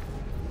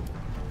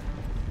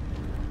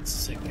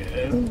 Sick.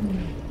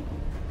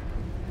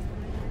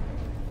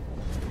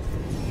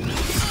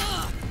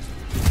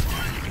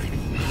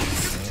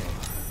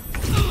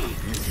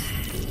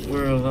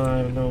 We're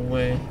alive, no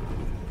way.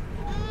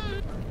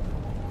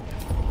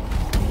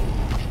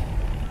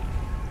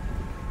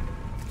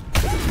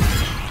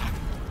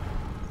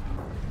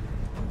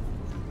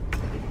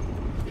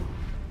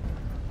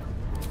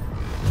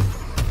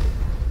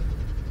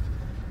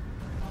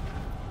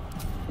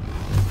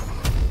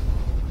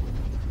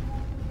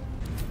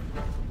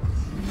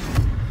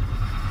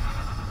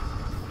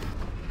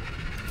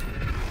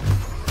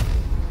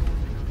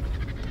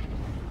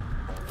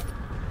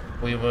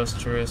 We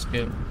must risk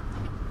it.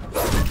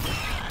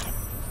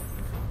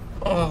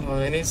 Oh,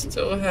 and he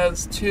still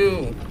has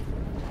two.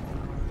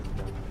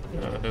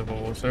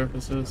 Divable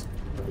surfaces.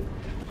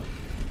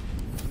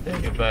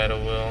 Say goodbye to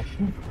Will.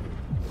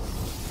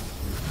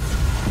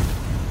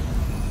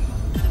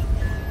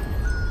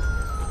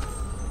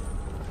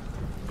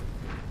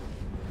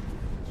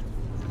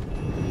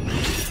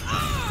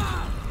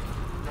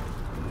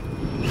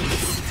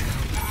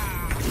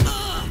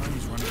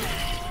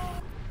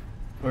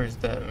 Where's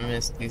that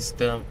misty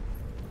stump?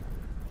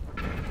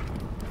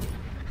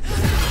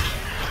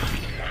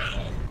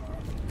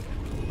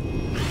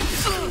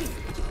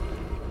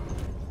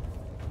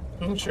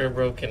 I'm sure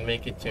bro can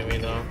make it to me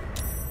though.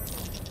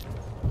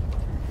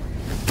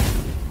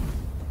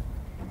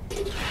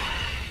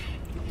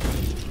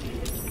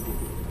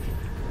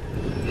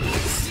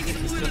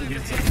 Still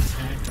gets an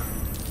attack on.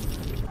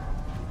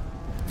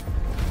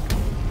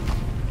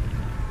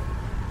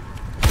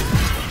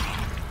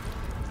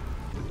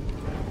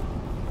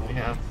 We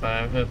have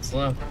 5 hits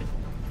left.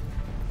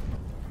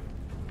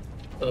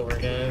 Over,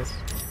 guys.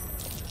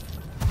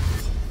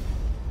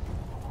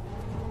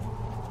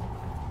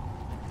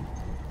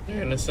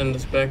 They're gonna send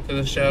us back to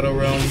the Shadow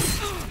Realm.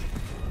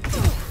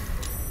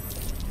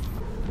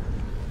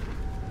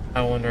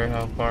 I wonder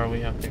how far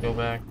we have to go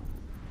back.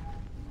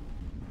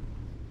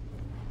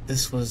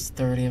 This was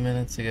 30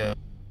 minutes ago.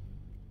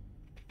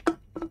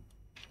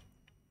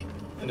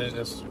 It is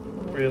just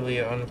really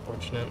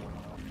unfortunate.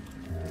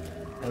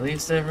 At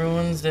least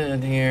everyone's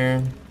dead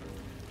here.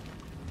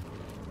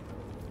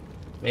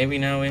 Maybe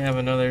now we have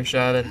another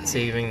shot at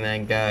saving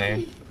that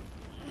guy.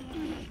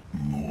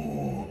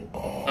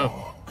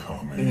 Oh,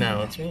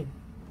 now it's me.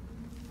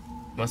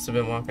 Must have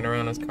been walking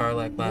around his car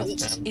like last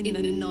time. In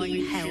the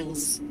 9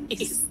 hells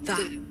is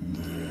that?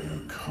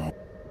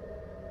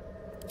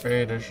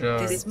 Ready to show.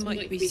 This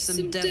might be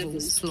some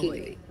devil's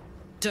ploy.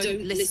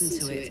 Don't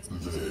listen to it.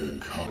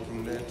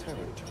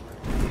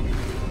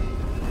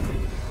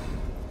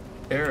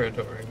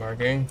 Territory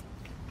marking.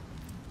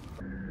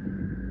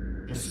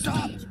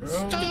 Stop!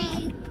 Bro.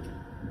 Stop!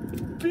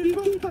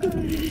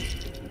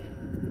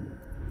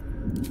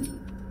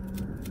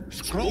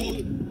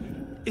 Scroll.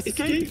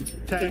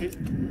 Escape. Tag.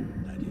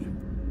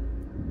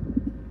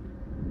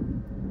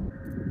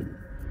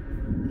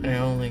 I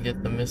only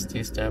get the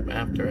Misty Step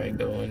after I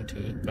go into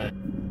it back.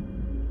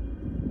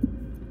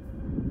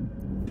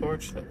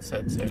 Torch that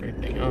sets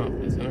everything off,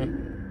 isn't it?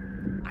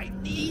 I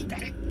need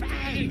that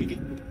bag.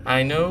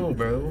 I know,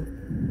 bro.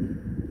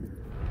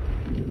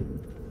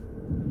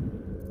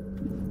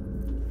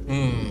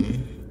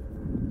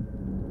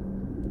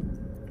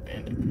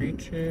 And a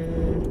creature.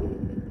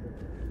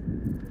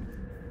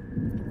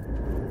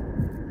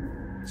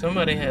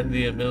 Somebody had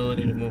the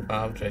ability to move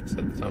objects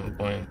at some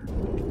point.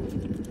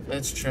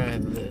 Let's try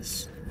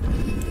this.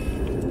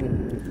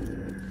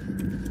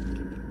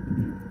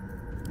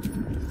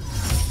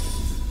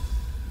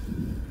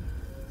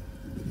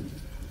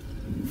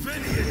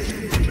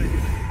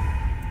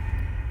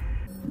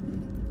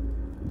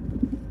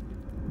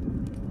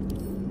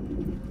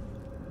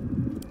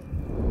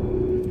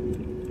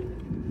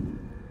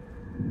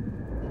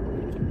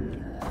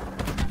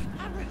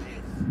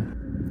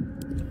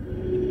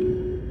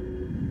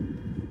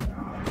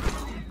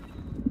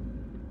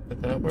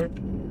 Did that work?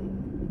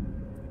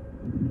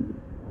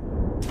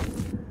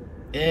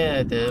 Yeah,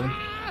 it did.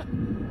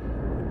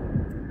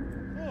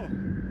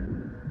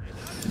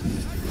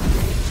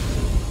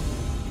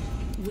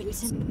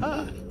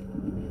 Ah,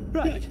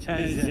 right.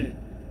 And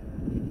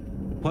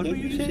what were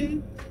you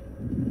saying?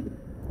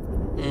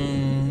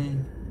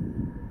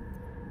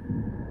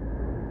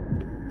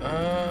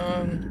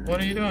 What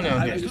are you doing out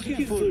I here? was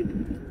looking for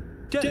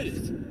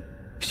Dennis.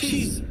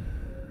 She's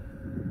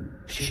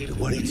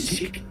worried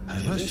sick. I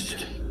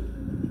must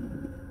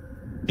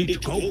need to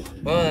go.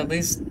 Well, at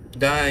least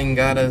dying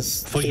got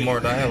us For you. more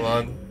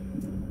dialogue.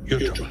 Your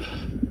trouble.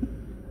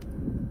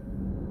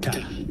 Ta.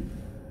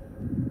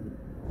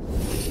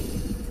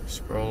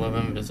 Scroll of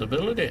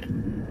invisibility.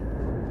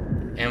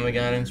 And we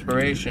got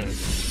inspiration.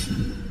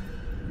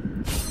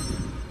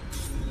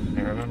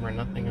 I remember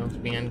nothing else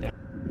being down.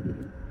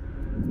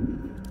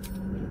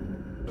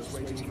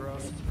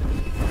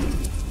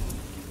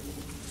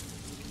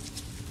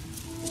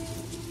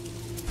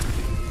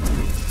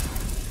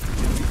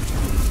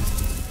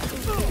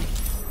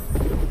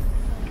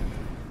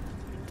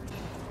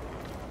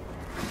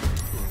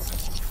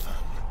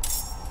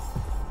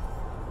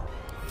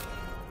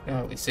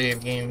 Oh, we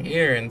save game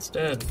here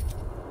instead.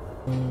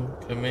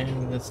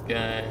 Command this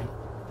guy.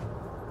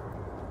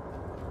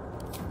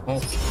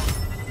 Oh.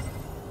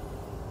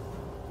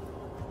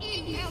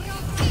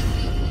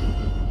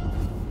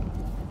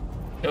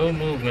 No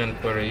movement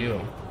for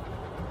you.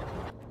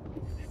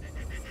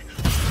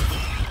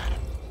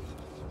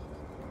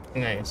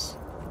 Nice.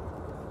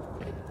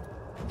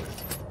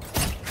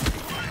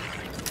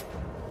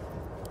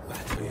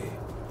 That way.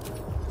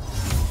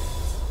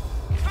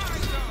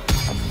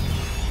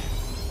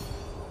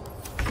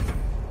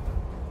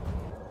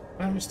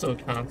 I'm still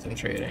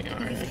concentrating,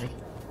 alright.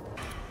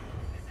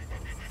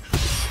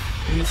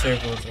 2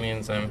 circles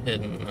means I'm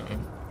hidden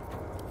them.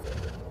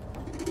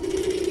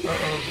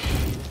 Uh-oh.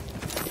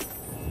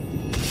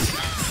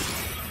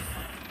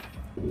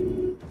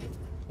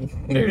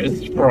 They're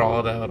just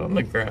sprawled out on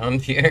the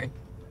ground here.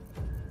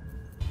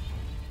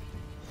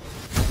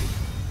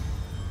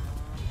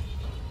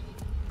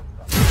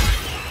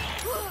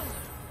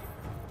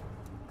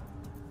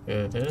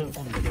 Good hit.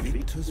 On the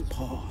victor's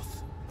path.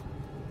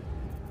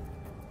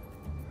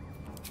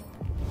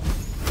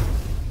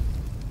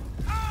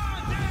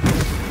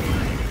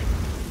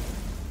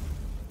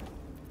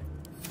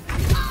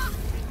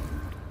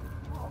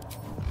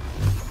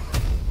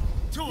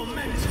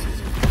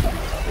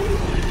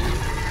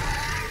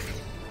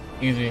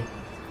 Easy.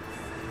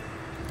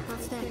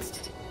 What's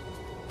next?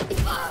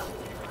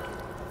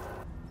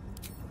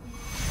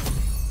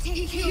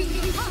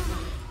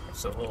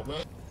 Just a little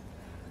bit.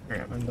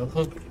 Grabbing the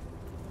hook.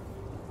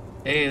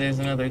 Hey, there's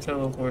another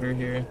teleporter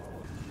here.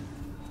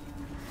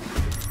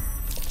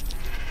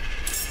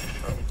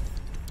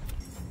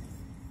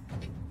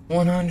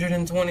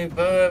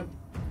 125.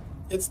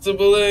 It's the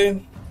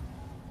belay.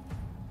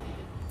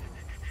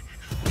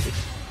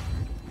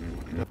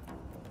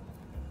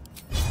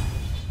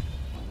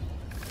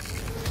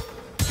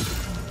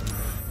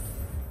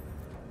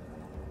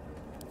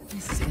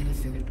 This is gonna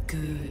feel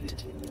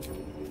good.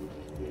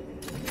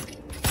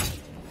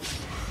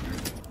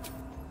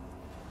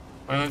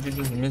 Why don't you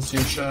just miss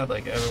your shot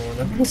like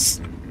everyone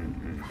else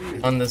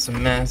on this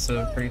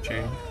massive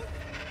creature?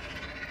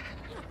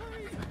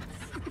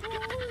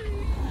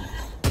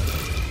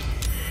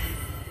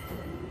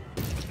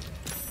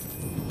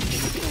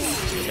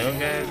 You know,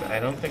 guys, I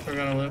don't think we're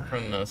gonna live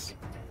from this.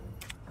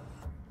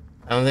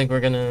 I don't think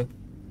we're gonna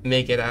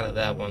make it out of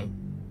that one.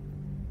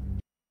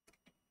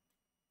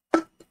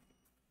 I'm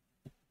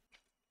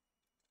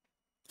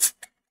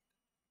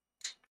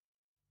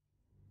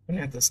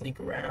gonna have to sneak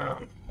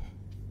around.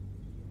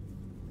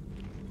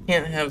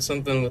 Can't have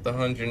something with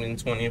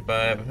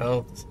 125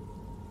 health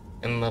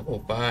and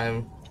level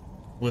 5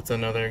 with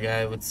another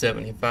guy with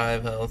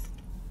 75 health.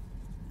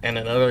 And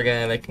another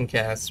guy that can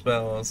cast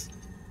spells.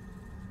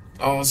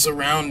 All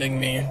surrounding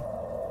me.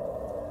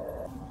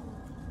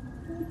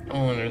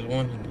 Oh, and there's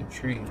one in the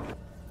tree. We're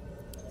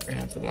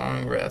gonna have a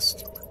long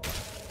rest.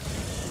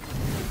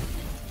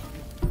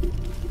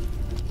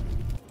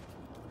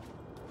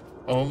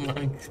 Oh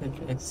my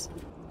goodness.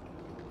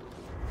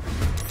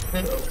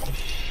 No.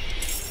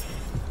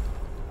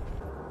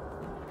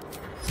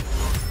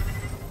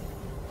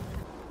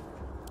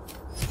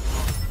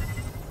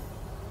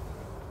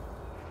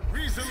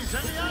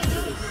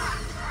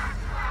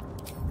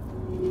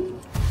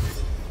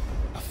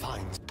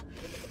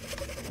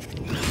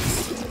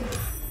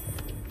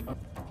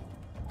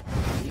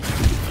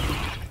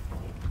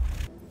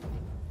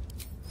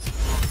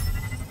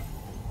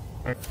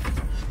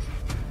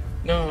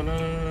 No, no,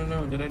 no, no,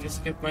 no, did I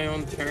just skip my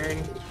own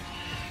turn?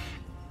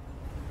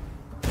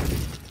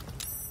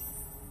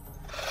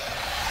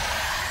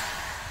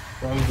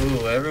 From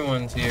who?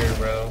 Everyone's here,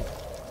 bro.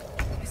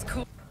 It's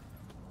cool.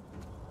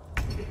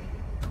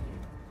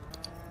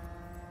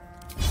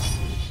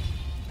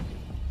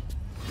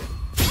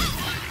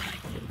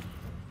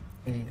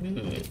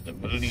 Good, I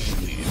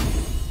believe you.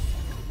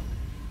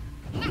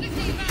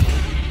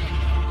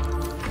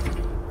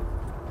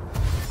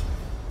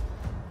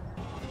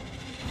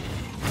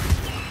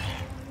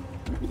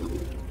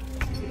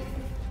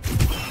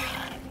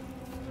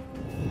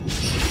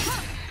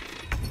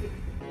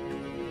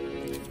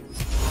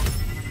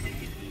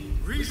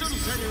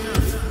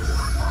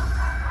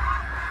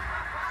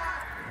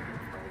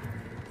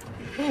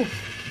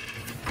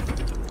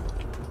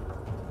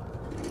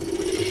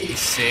 He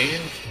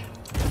saved?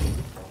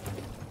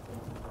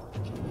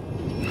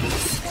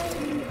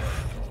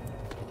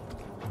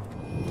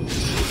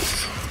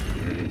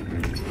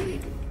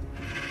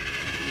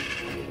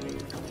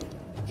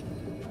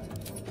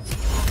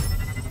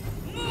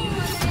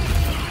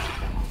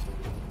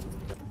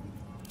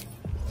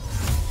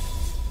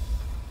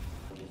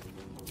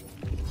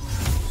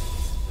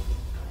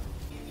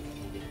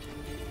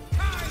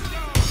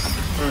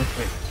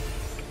 Perfect.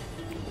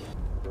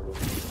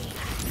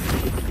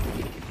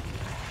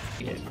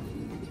 Yeah.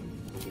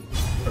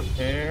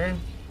 Prepare.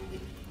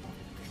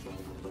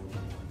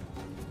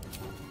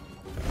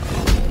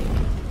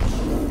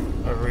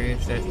 A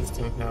rage that just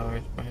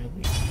empowers my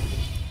elite.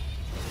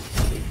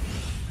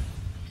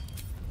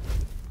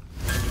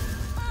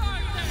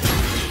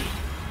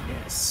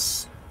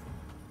 Yes.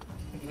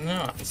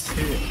 Nice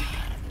hit.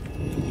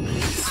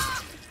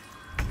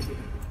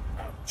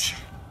 Ouch.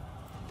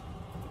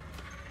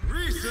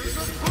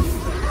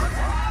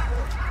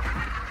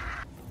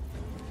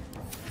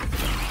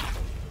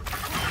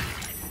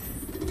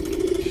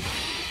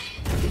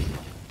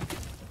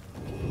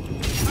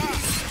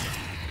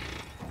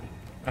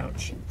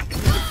 Ouch.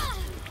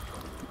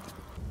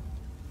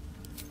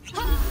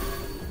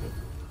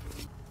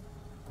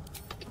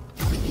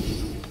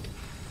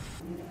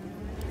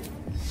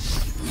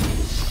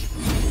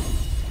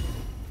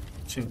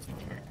 Two more.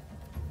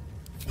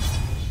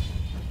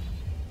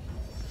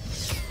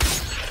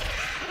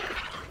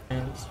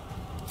 Hands.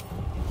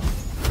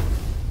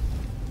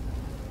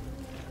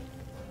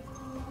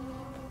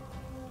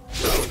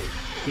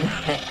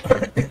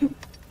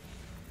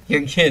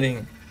 You're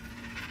kidding.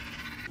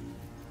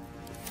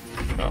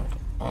 Oh,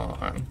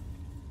 on.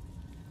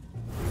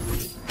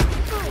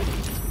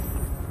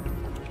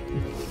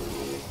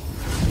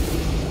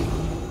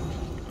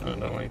 I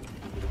don't like.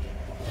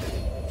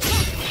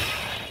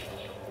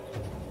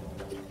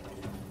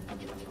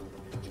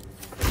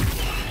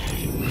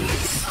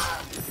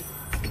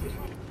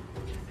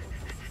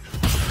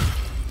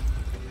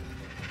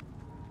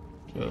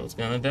 Will's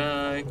gonna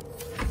die.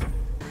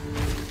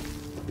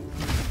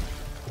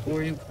 Who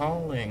are you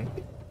calling?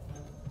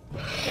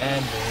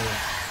 Bad news.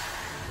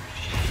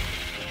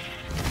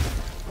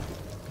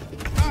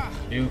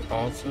 You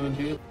also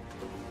do?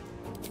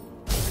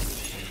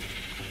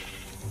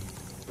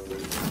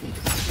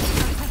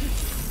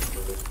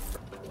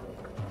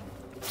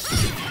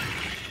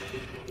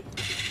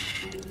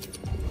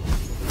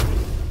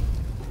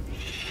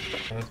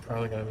 That's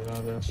probably gonna be my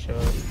best shot.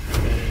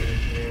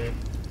 Here.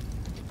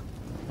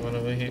 One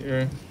over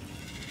here.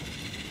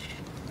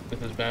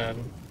 This is bad.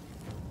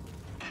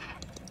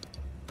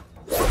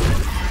 That's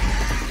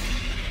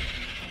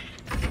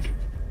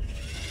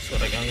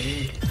what I gotta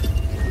do.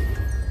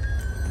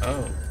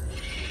 Oh.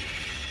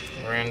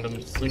 Random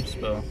sleep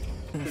spell.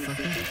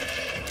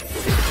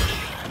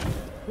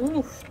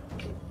 Woof.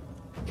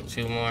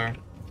 Two more.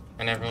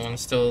 And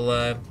everyone's still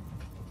alive.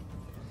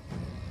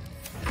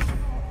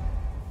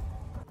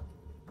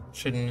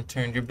 Shouldn't have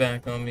turned your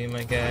back on me,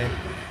 my guy.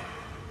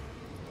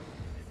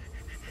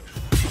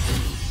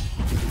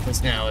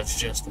 Because now it's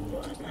just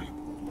one.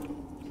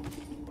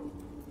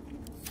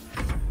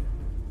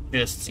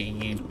 Just to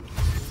you.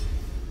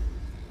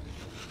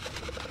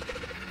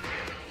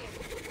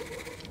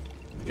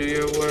 Do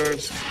your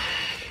worst.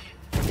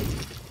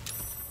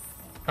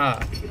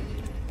 Ah.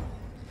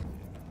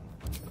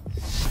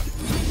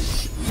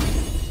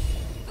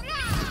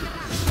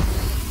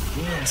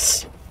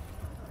 Yes.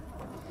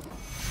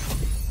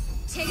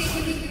 Take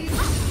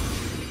it.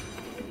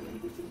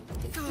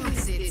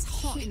 It's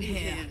hot in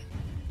here.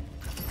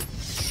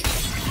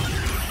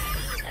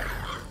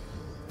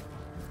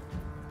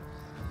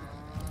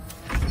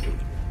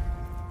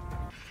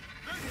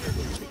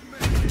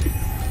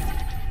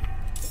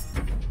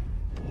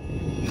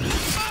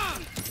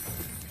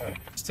 Alright,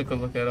 let's take a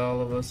look at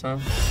all of us, huh?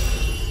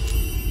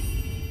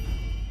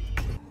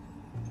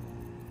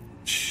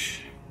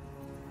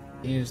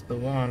 Used the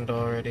wand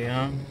already,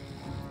 huh?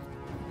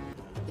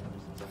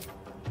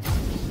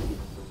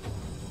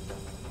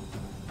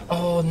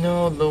 Oh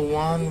no, the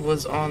wand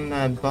was on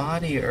that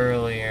body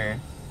earlier.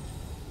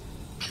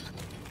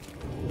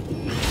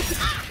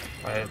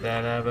 Why did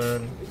that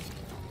happen?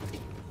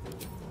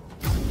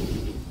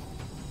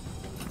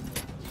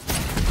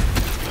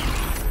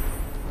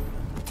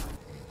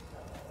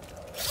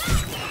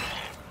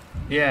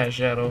 Yeah,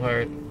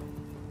 Shadowheart.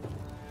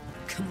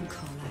 Come on,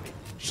 Karlach.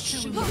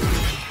 Show me.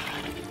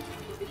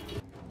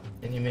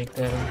 Can you make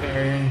that a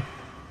barrier?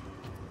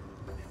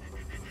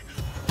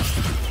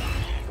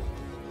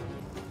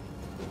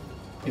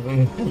 Give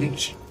him a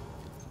punch.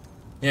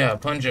 Yeah,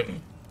 punch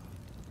him.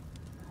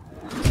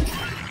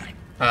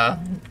 Huh?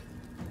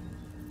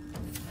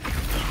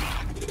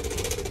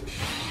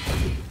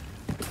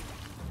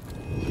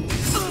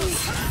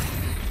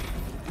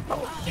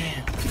 Oh,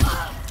 damn.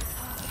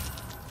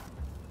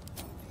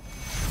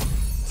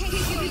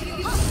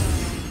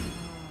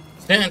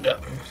 Stand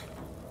up.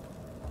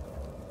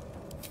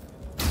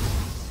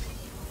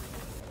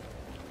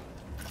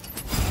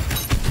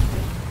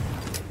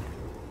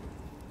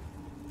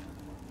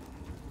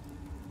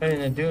 I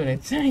didn't do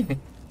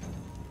anything.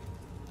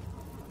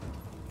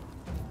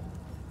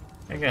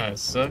 That guy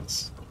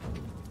sucks.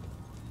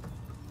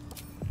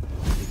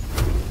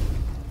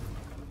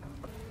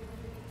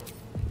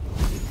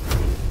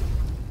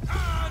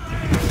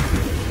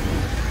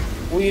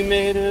 We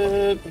made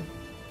it.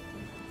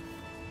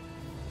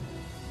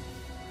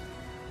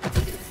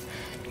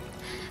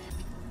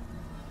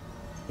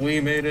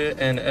 We made it,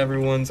 and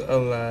everyone's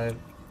alive.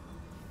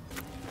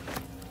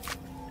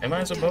 Am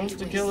I supposed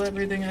to kill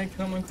everything I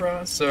come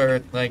across,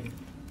 or, like,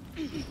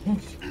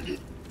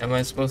 am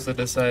I supposed to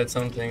decide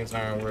some things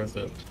aren't worth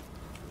it?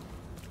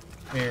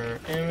 Mirror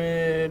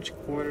image,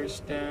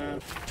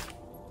 quarterstaff.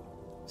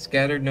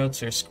 Scattered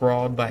notes are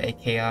scrawled by a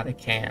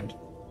chaotic hand.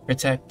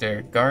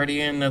 Protector,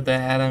 guardian of the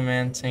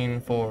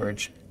adamantine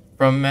forge.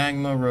 From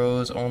magma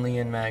rose, only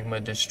in magma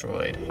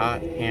destroyed.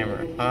 Hot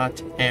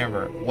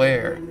hammer,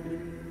 where?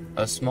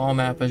 A small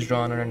map is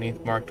drawn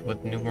underneath, marked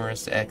with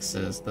numerous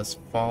X's. The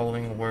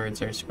following words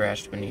are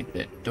scratched beneath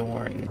it.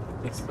 Dorn.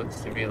 This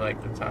looks to be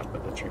like the top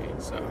of the tree,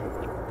 so...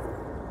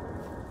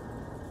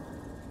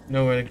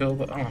 nowhere to go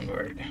but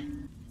onward.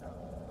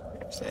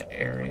 There's that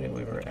area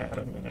we were at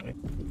a minute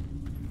ago.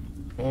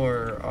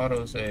 Or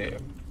autosave.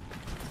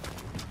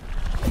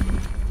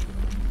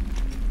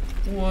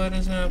 What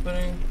is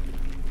happening?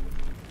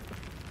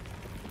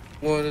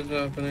 What is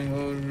happening?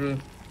 Oh,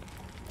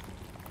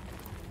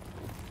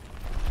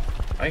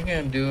 I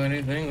can't do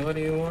anything. What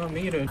do you want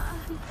me to?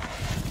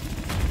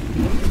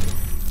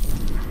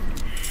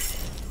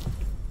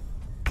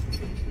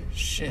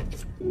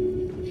 Shit.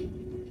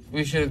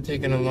 We should have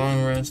taken a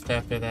long rest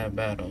after that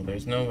battle.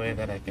 There's no way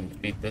that I can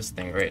defeat this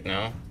thing right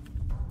now.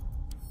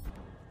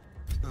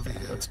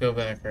 Let's go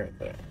back right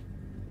there.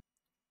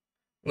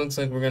 Looks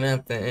like we're gonna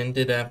have to end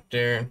it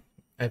after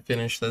I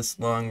finish this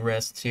long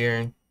rest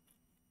here.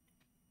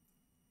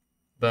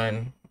 But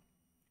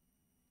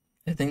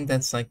I think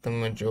that's like the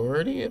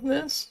majority of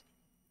this.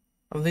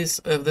 Of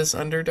this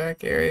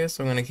Underdark area.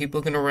 So I'm gonna keep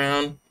looking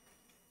around.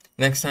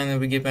 Next time that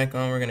we get back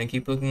on, we're gonna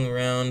keep looking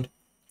around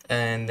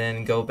and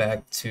then go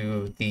back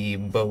to the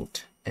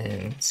boat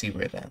and see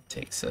where that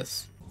takes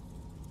us.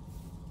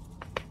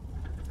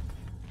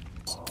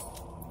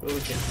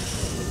 Okay.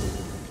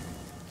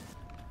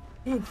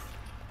 Whew.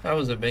 That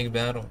was a big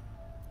battle.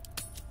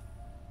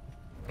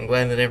 I'm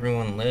glad that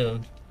everyone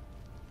lived.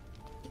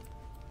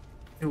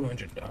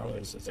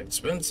 $200 is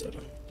expensive.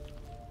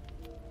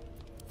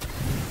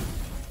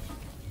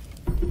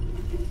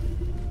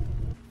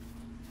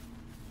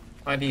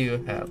 Why do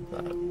you have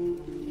that?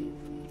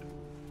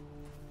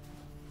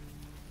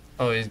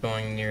 Oh, he's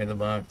going near the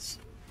box.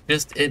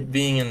 Just it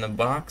being in the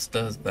box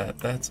does that.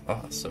 That's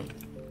awesome.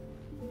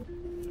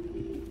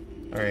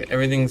 Alright,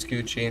 everything's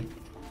Gucci.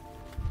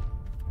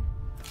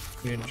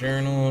 Your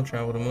journal,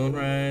 travel to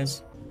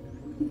Moonrise.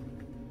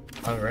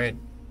 Alright.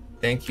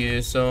 Thank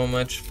you so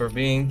much for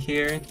being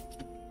here. It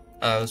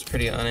was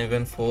pretty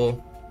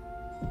uneventful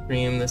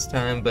stream this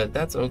time, but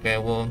that's okay.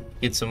 We'll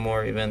get some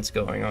more events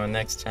going on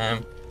next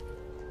time.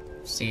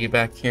 See you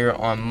back here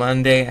on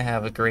Monday.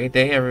 Have a great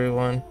day,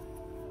 everyone.